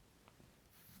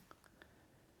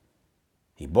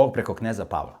 I Bog preko kneza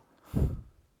Pavla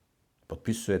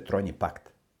potpisuje trojni pakt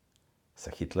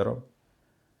sa Hitlerom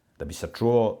da bi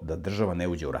sačuvao da država ne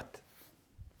uđe u rat.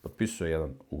 Potpisuje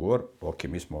jedan ugovor, ok,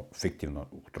 mi smo fiktivno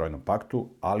u trojnom paktu,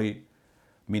 ali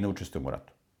mi ne učestvujemo u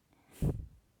ratu.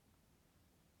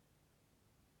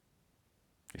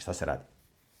 I šta se radi?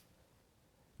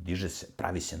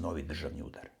 Pravi se novi državni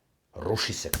udar.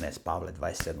 Ruši se knez Pavle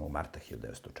 27. marta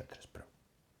 1941.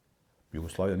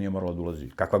 Jugoslavija nije morala da ulazi.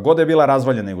 Kakva god je bila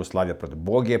razvaljena Jugoslavija,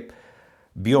 Bog je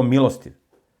bio milostiv.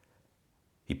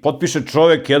 I potpiše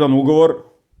čovek jedan ugovor,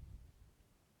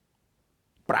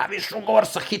 praviš ugovor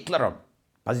sa Hitlerom.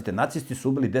 Pazite, nacisti su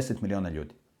ubili 10 miliona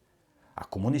ljudi, a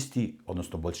komunisti,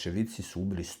 odnosno boljševici, su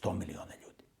ubili 100 miliona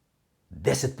ljudi.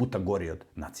 10 puta gori od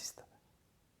nacista.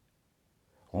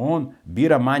 On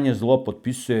bira manje zlo,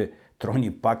 potpisuje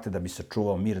trojni pakt da bi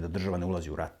sačuvao mir, da država ne ulazi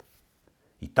u rat.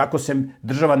 I tako se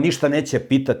država ništa neće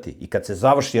pitati. I kad se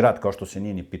završi rat, kao što se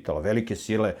nije ni pitala, velike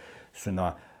sile su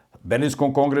na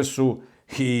Berlinskom kongresu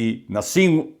i na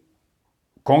svim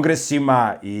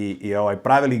kongresima i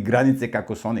pravili granice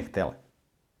kako su one htele.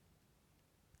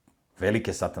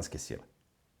 Velike satanske sile.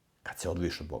 Kad se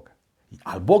odvojiš od Boga.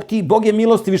 Ali Bog je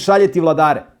milostivi, šalje ti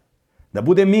vladare. Da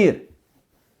bude mir.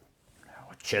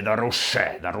 Hoće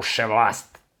da ruše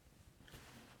vlast.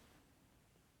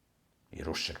 I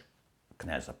ruše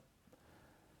kneza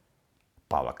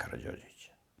Pavla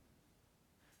Karađorđevića.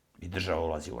 I država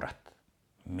ulazi u rat.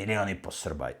 1,5 miliona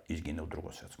Srba izgine u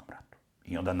Drugom svjetskom ratu.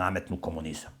 I onda nametnu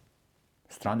komunizam.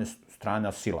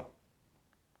 Strana sila.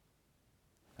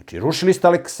 Znači, rušili ste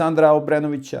Aleksandra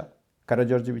Obrenovića,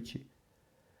 Karađorđevići,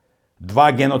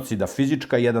 2 genocida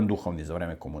fizička i 1 duhovni za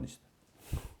vreme komunista.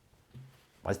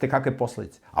 Pazite kakve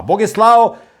posledice. A Bog je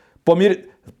slao,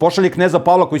 pošalje kneza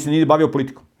Pavla koji se nije bavio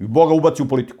politikom. I Boga ubaci u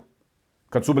politiku.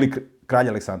 Kad su ubili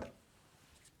kralja Aleksandra.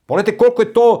 Pogledajte koliko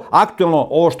je to aktuelno,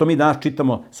 ovo što mi danas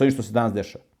čitamo, sa ovim što se danas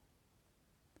dešava.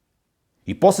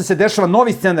 I posle se dešava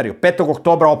novi scenarij, 5.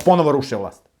 oktobra ponovo ruše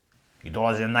vlast. I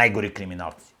dolaze najgori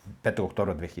kriminalci. 5.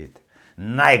 oktobra 2000.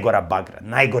 Najgora bagra,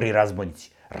 najgori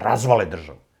razbojnici. Razvale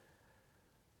državu.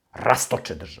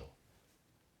 Rastoče državu.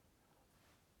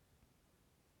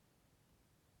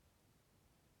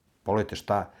 Pogledajte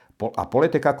šta, a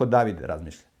pogledajte kako David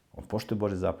razmišlja. On poštuje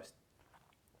Božje zapovesti.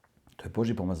 To je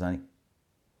Božji pomazanik.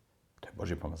 To je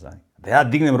Božji pomazanik. Da ja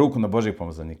dignem ruku na Božjeg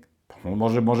pomazanika.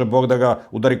 Može Bog da ga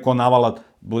udari ko navala,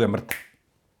 bude mrtav.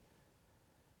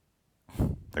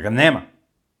 Da ga nema.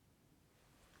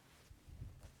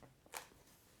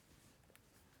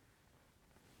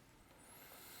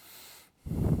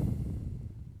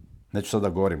 Neću sad da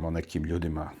govorim o nekim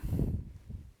ljudima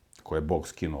koje je Bog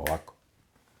skinuo ovako.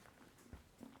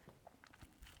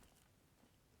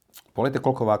 Pogledajte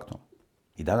koliko je aktualno.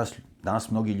 I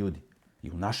danas mnogi ljudi,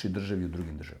 i u našoj državi i u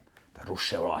drugim državama, da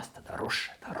ruše vlast, da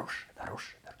ruše.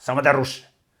 Samo da ruše.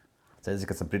 Sad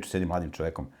kad sam pričao s jednim mladim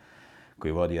čovekom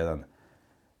koji vodi jedan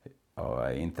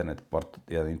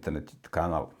internet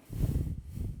kanal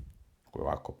koji je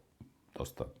ovako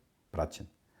dosta praćen.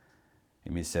 I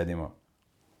mi sedimo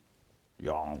i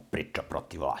on priča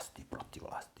protiv vlasti.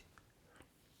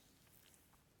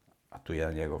 A tu je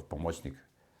jedan njegov pomoćnik.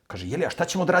 Kaže, Jelija, šta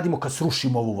ćemo da radimo kad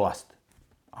srušimo ovu vlast?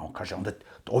 A on kaže, onda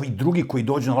ovi drugi koji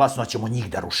dođu na vlast, onda ćemo njih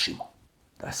da rušimo.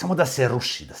 Samo da se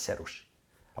ruši.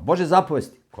 A Bože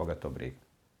zapovesti, koga to briga?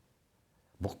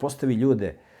 Bog postavi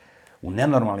ljude u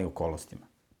nenormalnim okolnostima.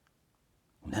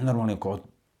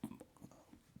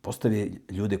 Postavi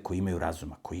ljude koji imaju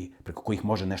razuma, preko kojih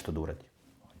može nešto da uradi.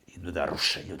 Idu da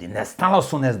ruše ljudi. Stalno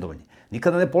su nezadovoljni.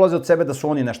 Nikada ne polaze od sebe da su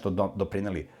oni nešto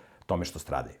doprineli tome što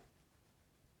stradaju.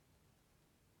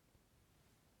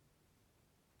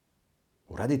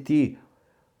 Uradi ti,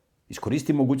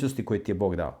 iskoristi mogućnosti koje ti je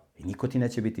Bog dao. I niko ti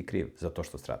neće biti kriv za to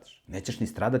što stradaš. Nećeš ni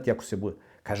stradati ako se bude.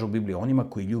 Kaže u Bibliji, onima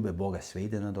koji ljube Boga, sve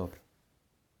ide na dobro.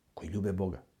 Koji ljube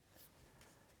Boga.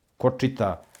 Ko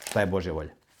čita šta je Božja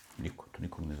volja? Niko. To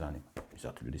nikog ne zanima. I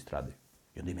zato ljudi stradaju.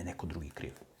 I onda im je neko drugi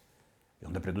kriv. I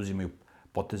onda preduzimaju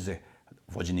poteze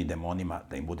vođeni demonima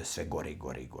da im bude sve gore i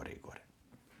gore.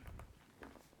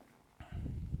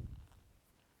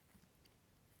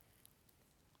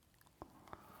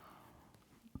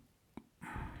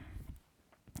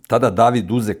 Tada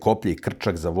David uze koplje i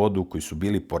krčak za vodu koji su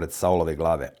bili pored Saulove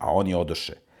glave, a oni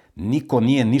odoše. Niko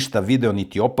nije ništa video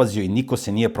niti opazio i niko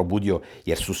se nije probudio,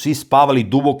 jer su svi spavali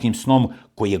dubokim snom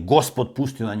koji je Gospod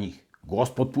pustio na njih.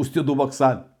 Gospod pustio dubok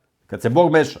san. Kad se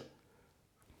Bog meša,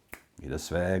 ide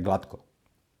sve glatko.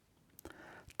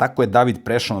 Tako je David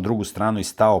prešao na drugu stranu i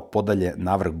stao podalje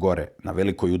navrh gore, na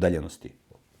velikoj udaljenosti.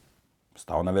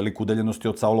 Stao na veliku udaljenosti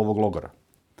od Saulovog logora.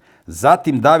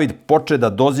 Zatim David poče da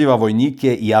doziva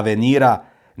vojnike i Avenira,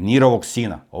 Nirovog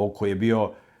sina, ovog koji je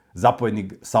bio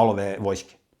zapovednik Saulove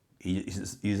vojske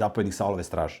i zapovednik Saulove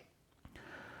straže.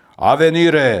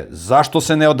 Avenire, zašto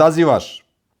se ne odazivaš?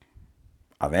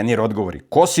 Avenir odgovori,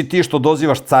 ko si ti što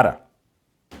dozivaš cara?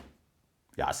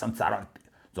 Ja sam car,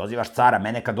 dozivaš cara,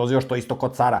 mene kad dozivaš to isto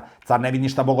kod cara. Car ne bi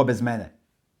ništa mogao bez mene.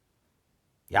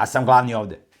 Ja sam glavni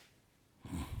ovde.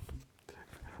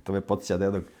 To me podsjeća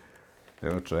da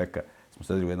jednog čoveka, smo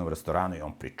sedeli u jednom restoranu i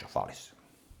on priča, fali se.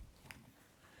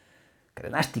 Kada,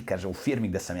 znaš ti, kaže, u firmi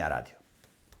gde sam ja radio,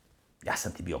 ja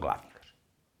sam ti bio glavni, kaže.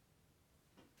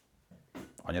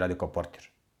 On je radio kao portir.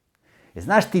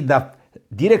 Znaš ti da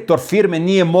direktor firme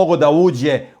nije mogao da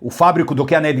uđe u fabriku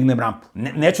dok ja ne dignem rampu?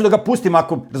 Neću da ga pustim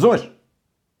ako, razumeš?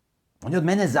 On je od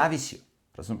mene zavisio,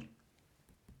 razumeš?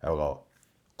 Evo ga ovo.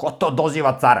 Ko to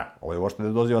doziva cara? Ovo je uopšte ne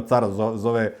doziva cara,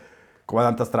 zove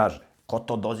komandanta straže. Ko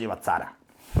to doziva cara?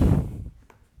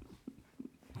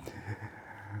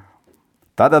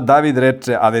 Tada David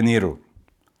reče Aveniru,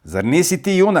 zar nisi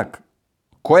ti junak?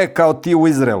 Ko je kao ti u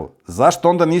Izraelu? Zašto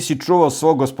onda nisi čuvao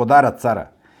svog gospodara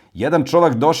cara? Jedan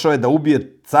čovjek došao je da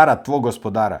ubije cara tvog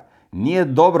gospodara. Nije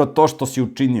dobro to što si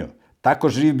učinio. Tako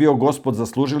živ bio Gospod,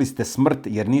 zaslužili ste smrt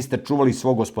jer niste čuvali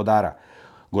svog gospodara,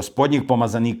 gospodnjih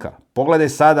pomazanika. Pogledaj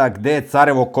sada gde je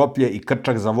carevo koplje i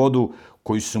krčak za vodu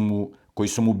koji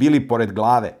su mu bili pored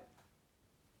glave.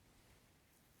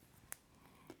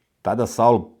 Tada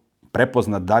Saul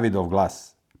prepozna Davidov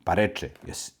glas, pa reče,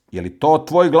 je li to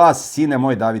tvoj glas, sine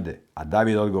moj Davide? A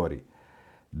David odgovori,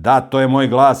 da, to je moj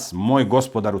glas, moj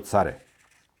gospodaru care.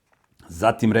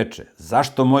 Zatim reče,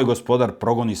 zašto moj gospodar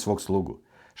progoni svog slugu?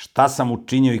 Šta sam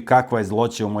učinio i kakva je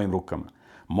zloća u mojim rukama?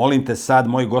 Molim te sad,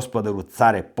 moj gospodaru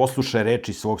care, poslušaj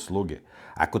reči svog sluge.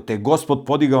 Ako te je Gospod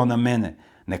podigao na mene,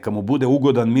 neka mu bude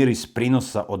ugodan miris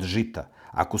prinosa od žita.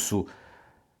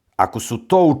 Ako su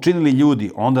to učinili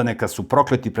ljudi, onda neka su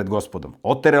prokleti pred Gospodom.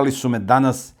 Oterali su me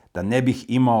danas da ne bih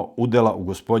imao udela u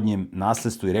Gospodnjem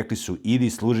nasledstvu i rekli su, idi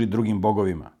služi drugim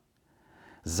bogovima.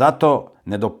 Zato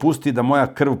ne dopusti da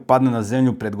moja krv padne na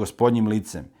zemlju pred Gospodnjim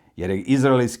licem, jer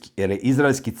je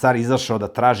izraelski car izašao da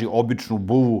traži običnu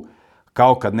buvu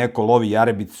kao kad neko lovi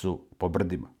jarebicu po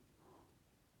brdima.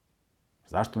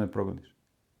 Zašto me progoniš?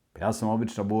 Pa ja sam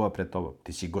obična buva pred tobom.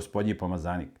 Ti si Gospodnji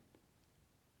pomazanik.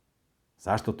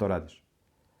 Zašto to radiš?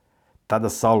 Tada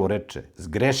Saul reče,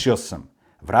 zgrešio sam,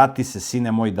 vrati se,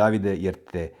 sine moj Davide,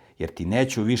 jer ti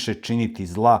neću više činiti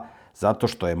zla, zato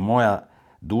što je moja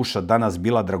duša danas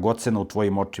bila dragocena u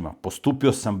tvojim očima.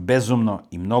 Postupio sam bezumno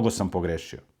i mnogo sam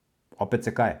pogrešio. Opet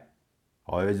se kaje.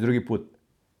 Ovo je već drugi put.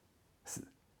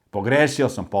 Pogrešio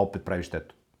sam, pa opet pravi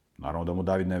štetu. Naravno da mu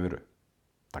David ne vjeruje.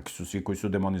 Taki su svi koji su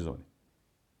demonizovani.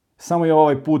 Samo je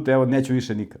ovaj put, evo, neću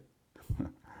više nikad.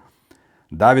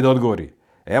 David odgovori,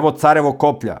 evo carevo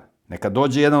koplja, neka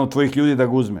dođe jedan od tvojih ljudi da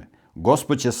ga uzme.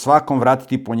 Gospod će svakom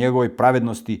vratiti po njegovoj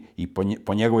pravednosti i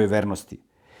po njegovoj vernosti.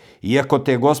 Iako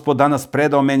te je Gospod danas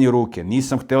predao meni u ruke,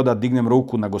 nisam hteo da dignem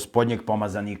ruku na Gospodnjeg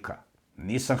pomazanika.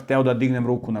 Nisam hteo da dignem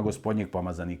ruku na Gospodnjeg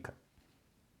pomazanika.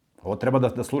 Ovo treba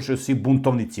da slušaju svi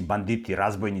buntovnici, banditi,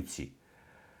 razbojnici,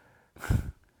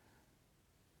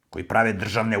 koji prave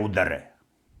državne udare.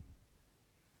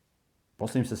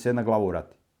 Posle im se sve na glavu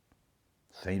vrati.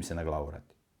 Sve im se na glavu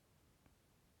vrati.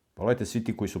 Pogledajte svi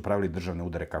ti koji su pravili državne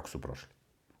udare kako su prošli.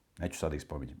 Neću sada ih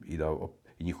spominjem.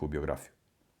 I njihovu biografiju.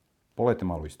 Pogledajte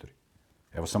malo u istoriju.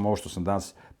 Evo samo ovo što sam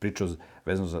danas pričao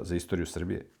vezano za istoriju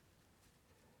Srbije.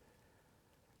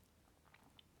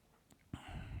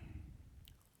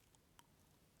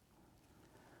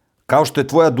 Kao što je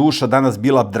tvoja duša danas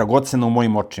bila dragocena u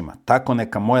mojim očima, tako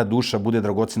neka moja duša bude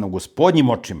dragocena u Gospodnjim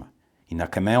očima i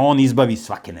neka me on izbavi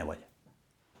svake nevolje.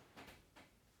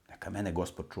 Neka mene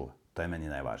Gospod čuva. To je meni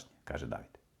najvažnije, kaže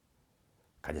David.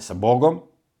 Kad je sa Bogom,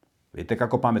 vidite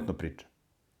kako pametno priča.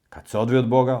 Kad se odvoji od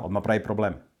Boga, odmah pravi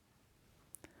probleme.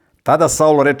 Tada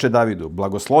Saul reče Davidu,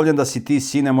 blagoslovljen da si ti,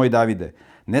 sine moj Davide,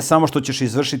 ne samo što ćeš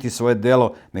izvršiti svoje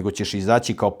delo, nego ćeš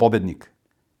izaći kao pobednik.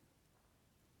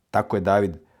 Tako je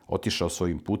David otišao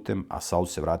svojim putem, a Saul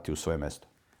se vratio u svoje mesto.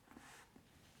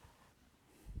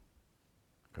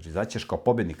 Kaže, izaćeš kao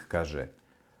pobednik, kaže.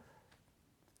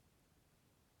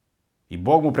 I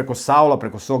Bog mu preko Saula,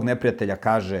 preko svog neprijatelja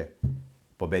kaže,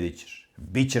 pobedit ćeš.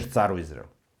 Bićeš car u Izraelu.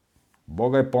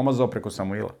 Boga je pomazao preko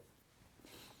Samuila.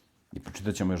 I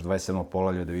pročitat ćemo još 27.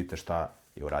 poglavlje da vidite šta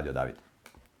je uradio David.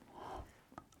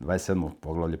 27.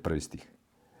 poglavlje, 1. stih.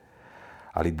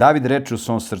 Ali David reče u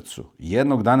svom srcu,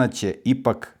 jednog dana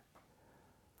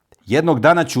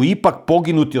ću ipak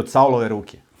poginuti od Saulove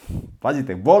ruke.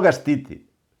 Pazite, Boga štiti.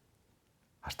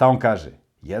 A šta on kaže?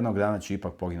 Jednog dana ću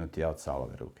ipak poginuti ja od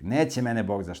Saulove ruke. Neće mene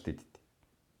Bog zaštititi.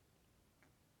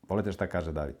 Pogledajte šta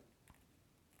kaže David.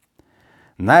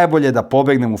 Najbolje je da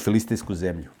pobegnem u filistijsku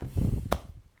zemlju.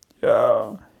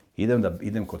 Ja.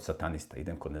 Idem kod satanista,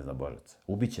 idem kod neznabožaca.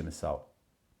 Ubiće me Saul.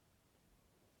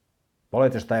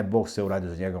 Pogledajte šta je Bog sve uradio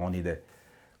za njega, on ide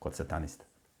kod satanista.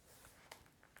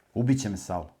 Ubiće me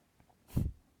Saul.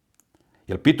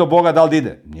 Jel pitao Boga da li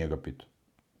ide? Nije ga pitao.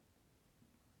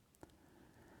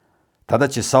 Tada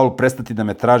će Saul prestati da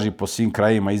me traži po svim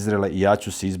krajevima Izraela i ja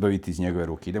ću se izbaviti iz njegove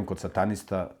ruke. Idem kod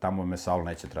satanista, tamo me Saul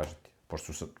neće tražiti.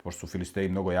 Pošto su Filisteji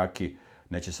mnogo jaki,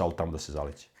 neće Saul tamo da se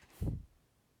zaleće.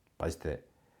 Pazite,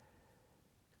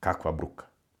 kakva bruka.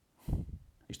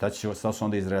 I šta su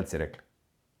onda Izraelci rekli?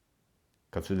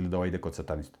 Kad su vidjeli da ovaj ide kod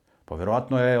satanista. Pa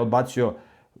verovatno je odbacio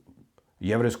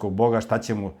jevrejskog boga, šta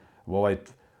će mu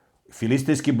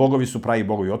filistejski bogovi su pravi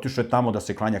bogovi. Otišao je tamo da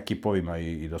se klanja kipovima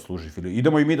i da služi filistejskim.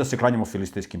 Idemo i mi da se klanjamo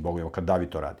filistejskim bogovima, kad David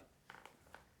to radi.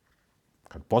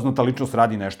 Kad poznata ličnost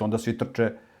radi nešto, onda svi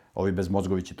trče, ovi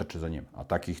bezmozgovići trče za njim. A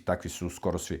takvi su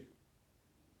skoro svi.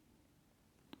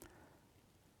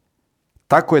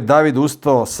 Tako je David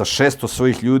ustao sa 600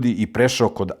 svojih ljudi i prešao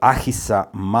kod Ahisa,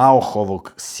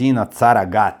 Maohovog sina cara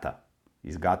Gata.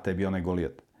 Iz Gata je bio onaj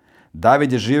Golijat.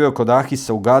 David je živeo kod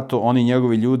Ahisa u Gatu, oni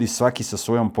njegovi ljudi, svaki sa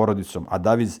svojom porodicom, a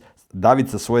David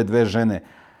sa svoje 2 žene,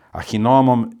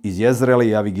 Ahinoamom iz Jezreela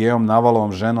i Avigejom,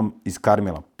 Navalovom ženom iz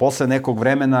Karmila. Posle nekog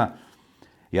vremena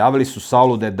javili su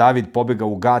Saulu da je David pobegao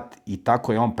u Gat i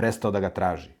tako je on prestao da ga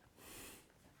traži.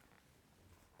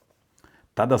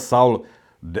 Tada Saul,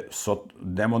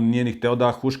 demon nije ni hteo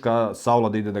da huška Saula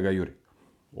da ide da ga juri.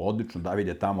 Odlično, David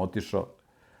je tamo otišao,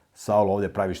 Saul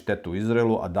ovdje pravi štetu u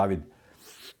Izraelu, a David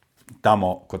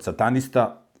tamo kod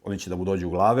satanista, oni će da mu dođu u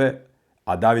glave,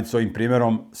 a David svojim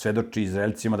primjerom svedoči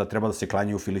Izraelcima da treba da se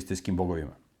klanjaju filistejskim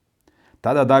bogovima.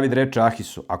 Tada David reče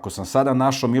Ahisu, ako sam sada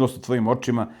našao milost u tvojim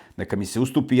očima, neka mi se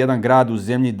ustupi jedan grad u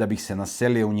zemlji da bih se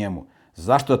naselio u njemu.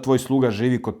 Zašto da tvoj sluga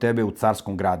živi kod tebe u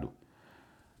carskom gradu?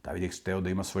 David je hteo da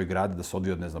ima svoj grad, da se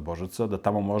odvije od neznabožaca, da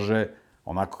tamo može,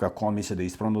 onako kako on misle da je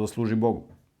ispravno, da služi Bogu.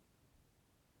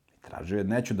 Tražio je,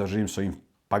 neću da živim s ovim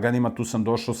paganima, tu sam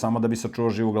došao samo da bi sačuvao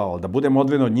živu glavu. Ali da budem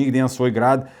odvojen od njih, da imam svoj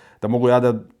grad, da mogu ja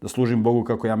da služim Bogu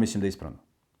kako ja mislim da je ispravno.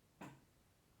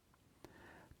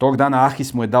 Tog dana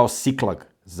Ahis mu je dao Siklag.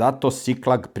 Zato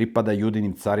Siklag pripada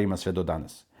judinim carima sve do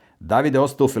danas. David je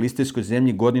ostao u filistejskoj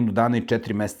zemlji 1 godinu i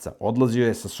 4 meseca. Odlazio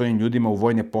je sa svojim ljudima u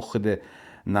vojne pohode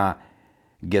na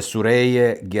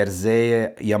Gesureje,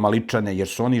 Gerzeje i Amaličane, jer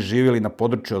su oni živjeli na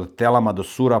području od Telama do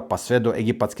Sura, pa sve do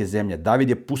egipatske zemlje. David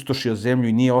je pustošio zemlju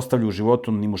i nije ostavljao u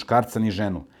životu ni muškarca ni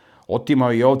ženu.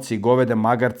 Otimao i ovce i govede,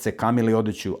 magarce, kamile i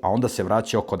odeću, a onda se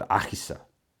vraćao kod Ahisa.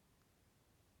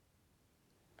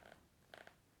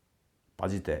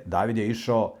 Pazite, David je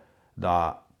išao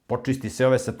da počisti sve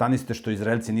ove sataniste što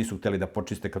Izraelci nisu hteli da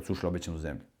počiste kad su ušli u obećanu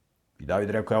zemlju. I David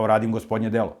rekao, evo radim gospodnje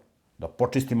delo. Da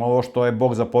počistimo ovo što je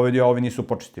Bog zapovedio, a ovi nisu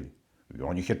počistili. I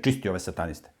on ih je čistio, ove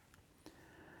sataniste.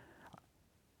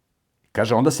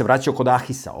 Kaže, onda se vraćao kod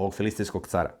Ahisa, ovog filistejskog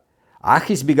cara.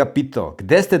 Ahis bi ga pitao,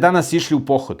 gde ste danas išli u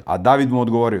pohod? A David mu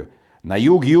odgovorio, na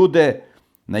jug Jude,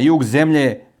 na jug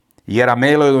zemlje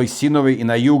Jeramelovih sinovi i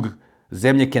na jug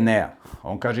zemlje Keneja.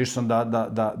 On kaže, išao sam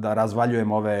da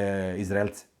razvaljujem ove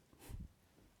Izraelce.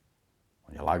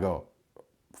 On je lagao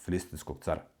filistejskog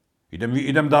cara.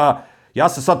 Idem da... Ja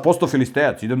sam sad postao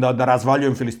filistejac, idem da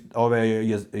razvaljujem ove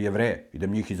Jevreje,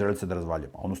 idem njih Izraelce da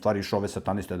razvaljujem. A on u stvari išao ove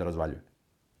sataniste da razvaljuje.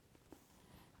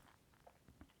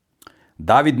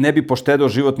 David ne bi poštedeo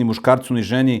život ni muškarcu ni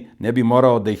ženi, ne bi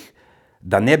morao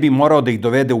da ih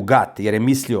dovede u Gat, jer je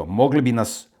mislio, mogli bi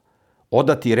nas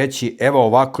odati i reći, evo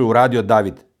ovako je uradio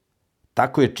David.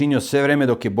 Tako je činio sve vreme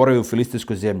dok je boravio u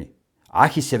filistejskoj zemlji.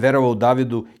 Ahis je verovao u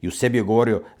Davidu i u sebi je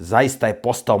govorio, zaista je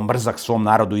postao mrzak svom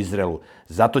narodu Izraelu,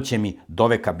 zato će mi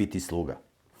doveka biti sluga.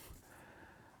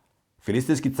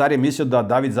 Filistejski car je mislio da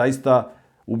David zaista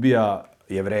ubija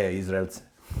Jevreje i Izraelce.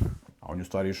 A on je u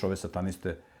stvari išao ove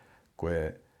sataniste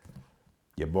koje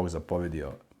je Bog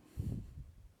zapovedio,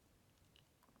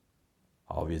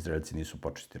 a ovi Izraelci nisu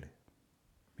počistili.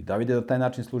 I David je na taj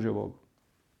način služio Bogu.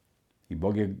 I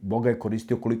Boga je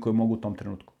koristio koliko je mogu u tom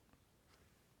trenutku.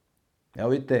 Evo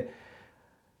vidite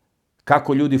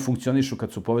kako ljudi funkcionišu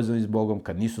kad su povezani s Bogom,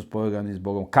 kad nisu povezani s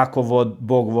Bogom, kako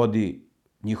Bog vodi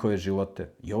njihove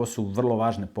živote. I ovo su vrlo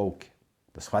važne pouke.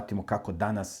 Da shvatimo kako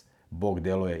danas Bog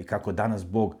deluje i kako danas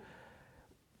Bog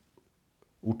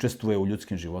učestvuje u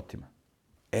ljudskim životima.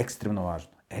 Ekstremno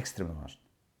važno, ekstremno važno.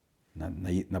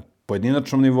 Na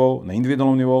pojedinačnom nivou, na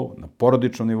individualnom nivou, na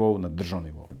porodičnom nivou, na državnom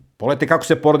nivou. Pogledajte kako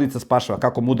se porodica spašava,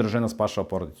 kako mudra žena spašava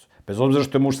porodicu. Bez obzira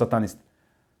što je muž satanista.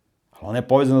 Ali ona je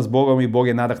povezana s Bogom i Bog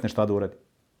je nadahne šta da uradi.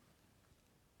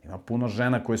 Ima puno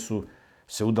žena koje su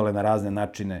se udale na razne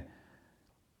načine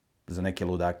za neke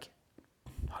ludake.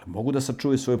 Ali mogu da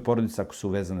sačuvaju svoju porodicu ako su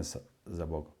vezane za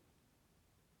Bogom.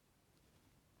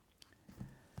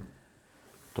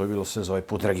 To je bilo sve za ovaj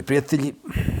put, dragi prijatelji.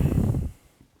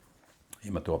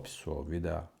 Imate u opisu ovog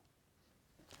videa.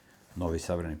 Novi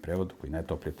savremeni prevod, koji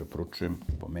najtoplije preporučujem,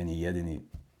 po meni je jedini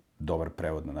dobar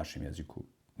prevod na našem jeziku.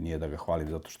 Nije da ga hvalim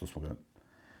zato što smo ga...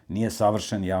 Nije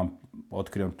savršen, ja vam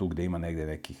otkrivam tu gde ima negde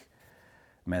nekih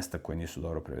mesta koje nisu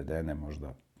dobro prevedene,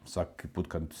 možda svaki put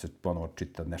kad se ponovo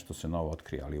čita nešto se novo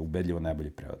otkrije, ali je ubedljivo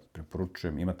najbolji prevod.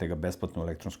 Preporučujem, imate ga besplatno u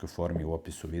elektronskoj formi u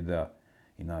opisu videa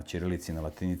i na ćirilici i na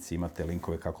latinici, imate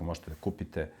linkove kako možete da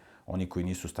kupite. Oni koji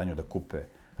nisu u stanju da kupe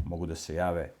mogu da se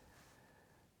jave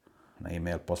na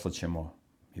e-mail, poslaćemo,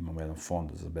 imamo jedan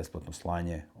fond za besplatno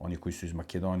slanje. Oni koji su iz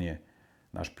Makedonije,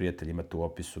 naš prijatelj, imate u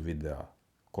opisu videa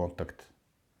kontakt,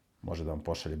 može da vam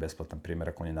pošalje besplatan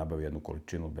primjerak, on je nabavio jednu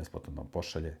količinu, besplatno da vam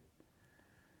pošalje.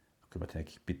 Ako imate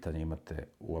nekih pitanja, imate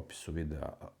u opisu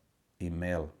videa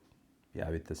e-mail,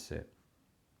 javite se.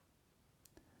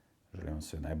 Želim vam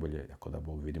sve najbolje, ako da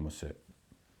Bog, vidimo se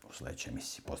u sledećoj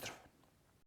emisiji. Pozdrav!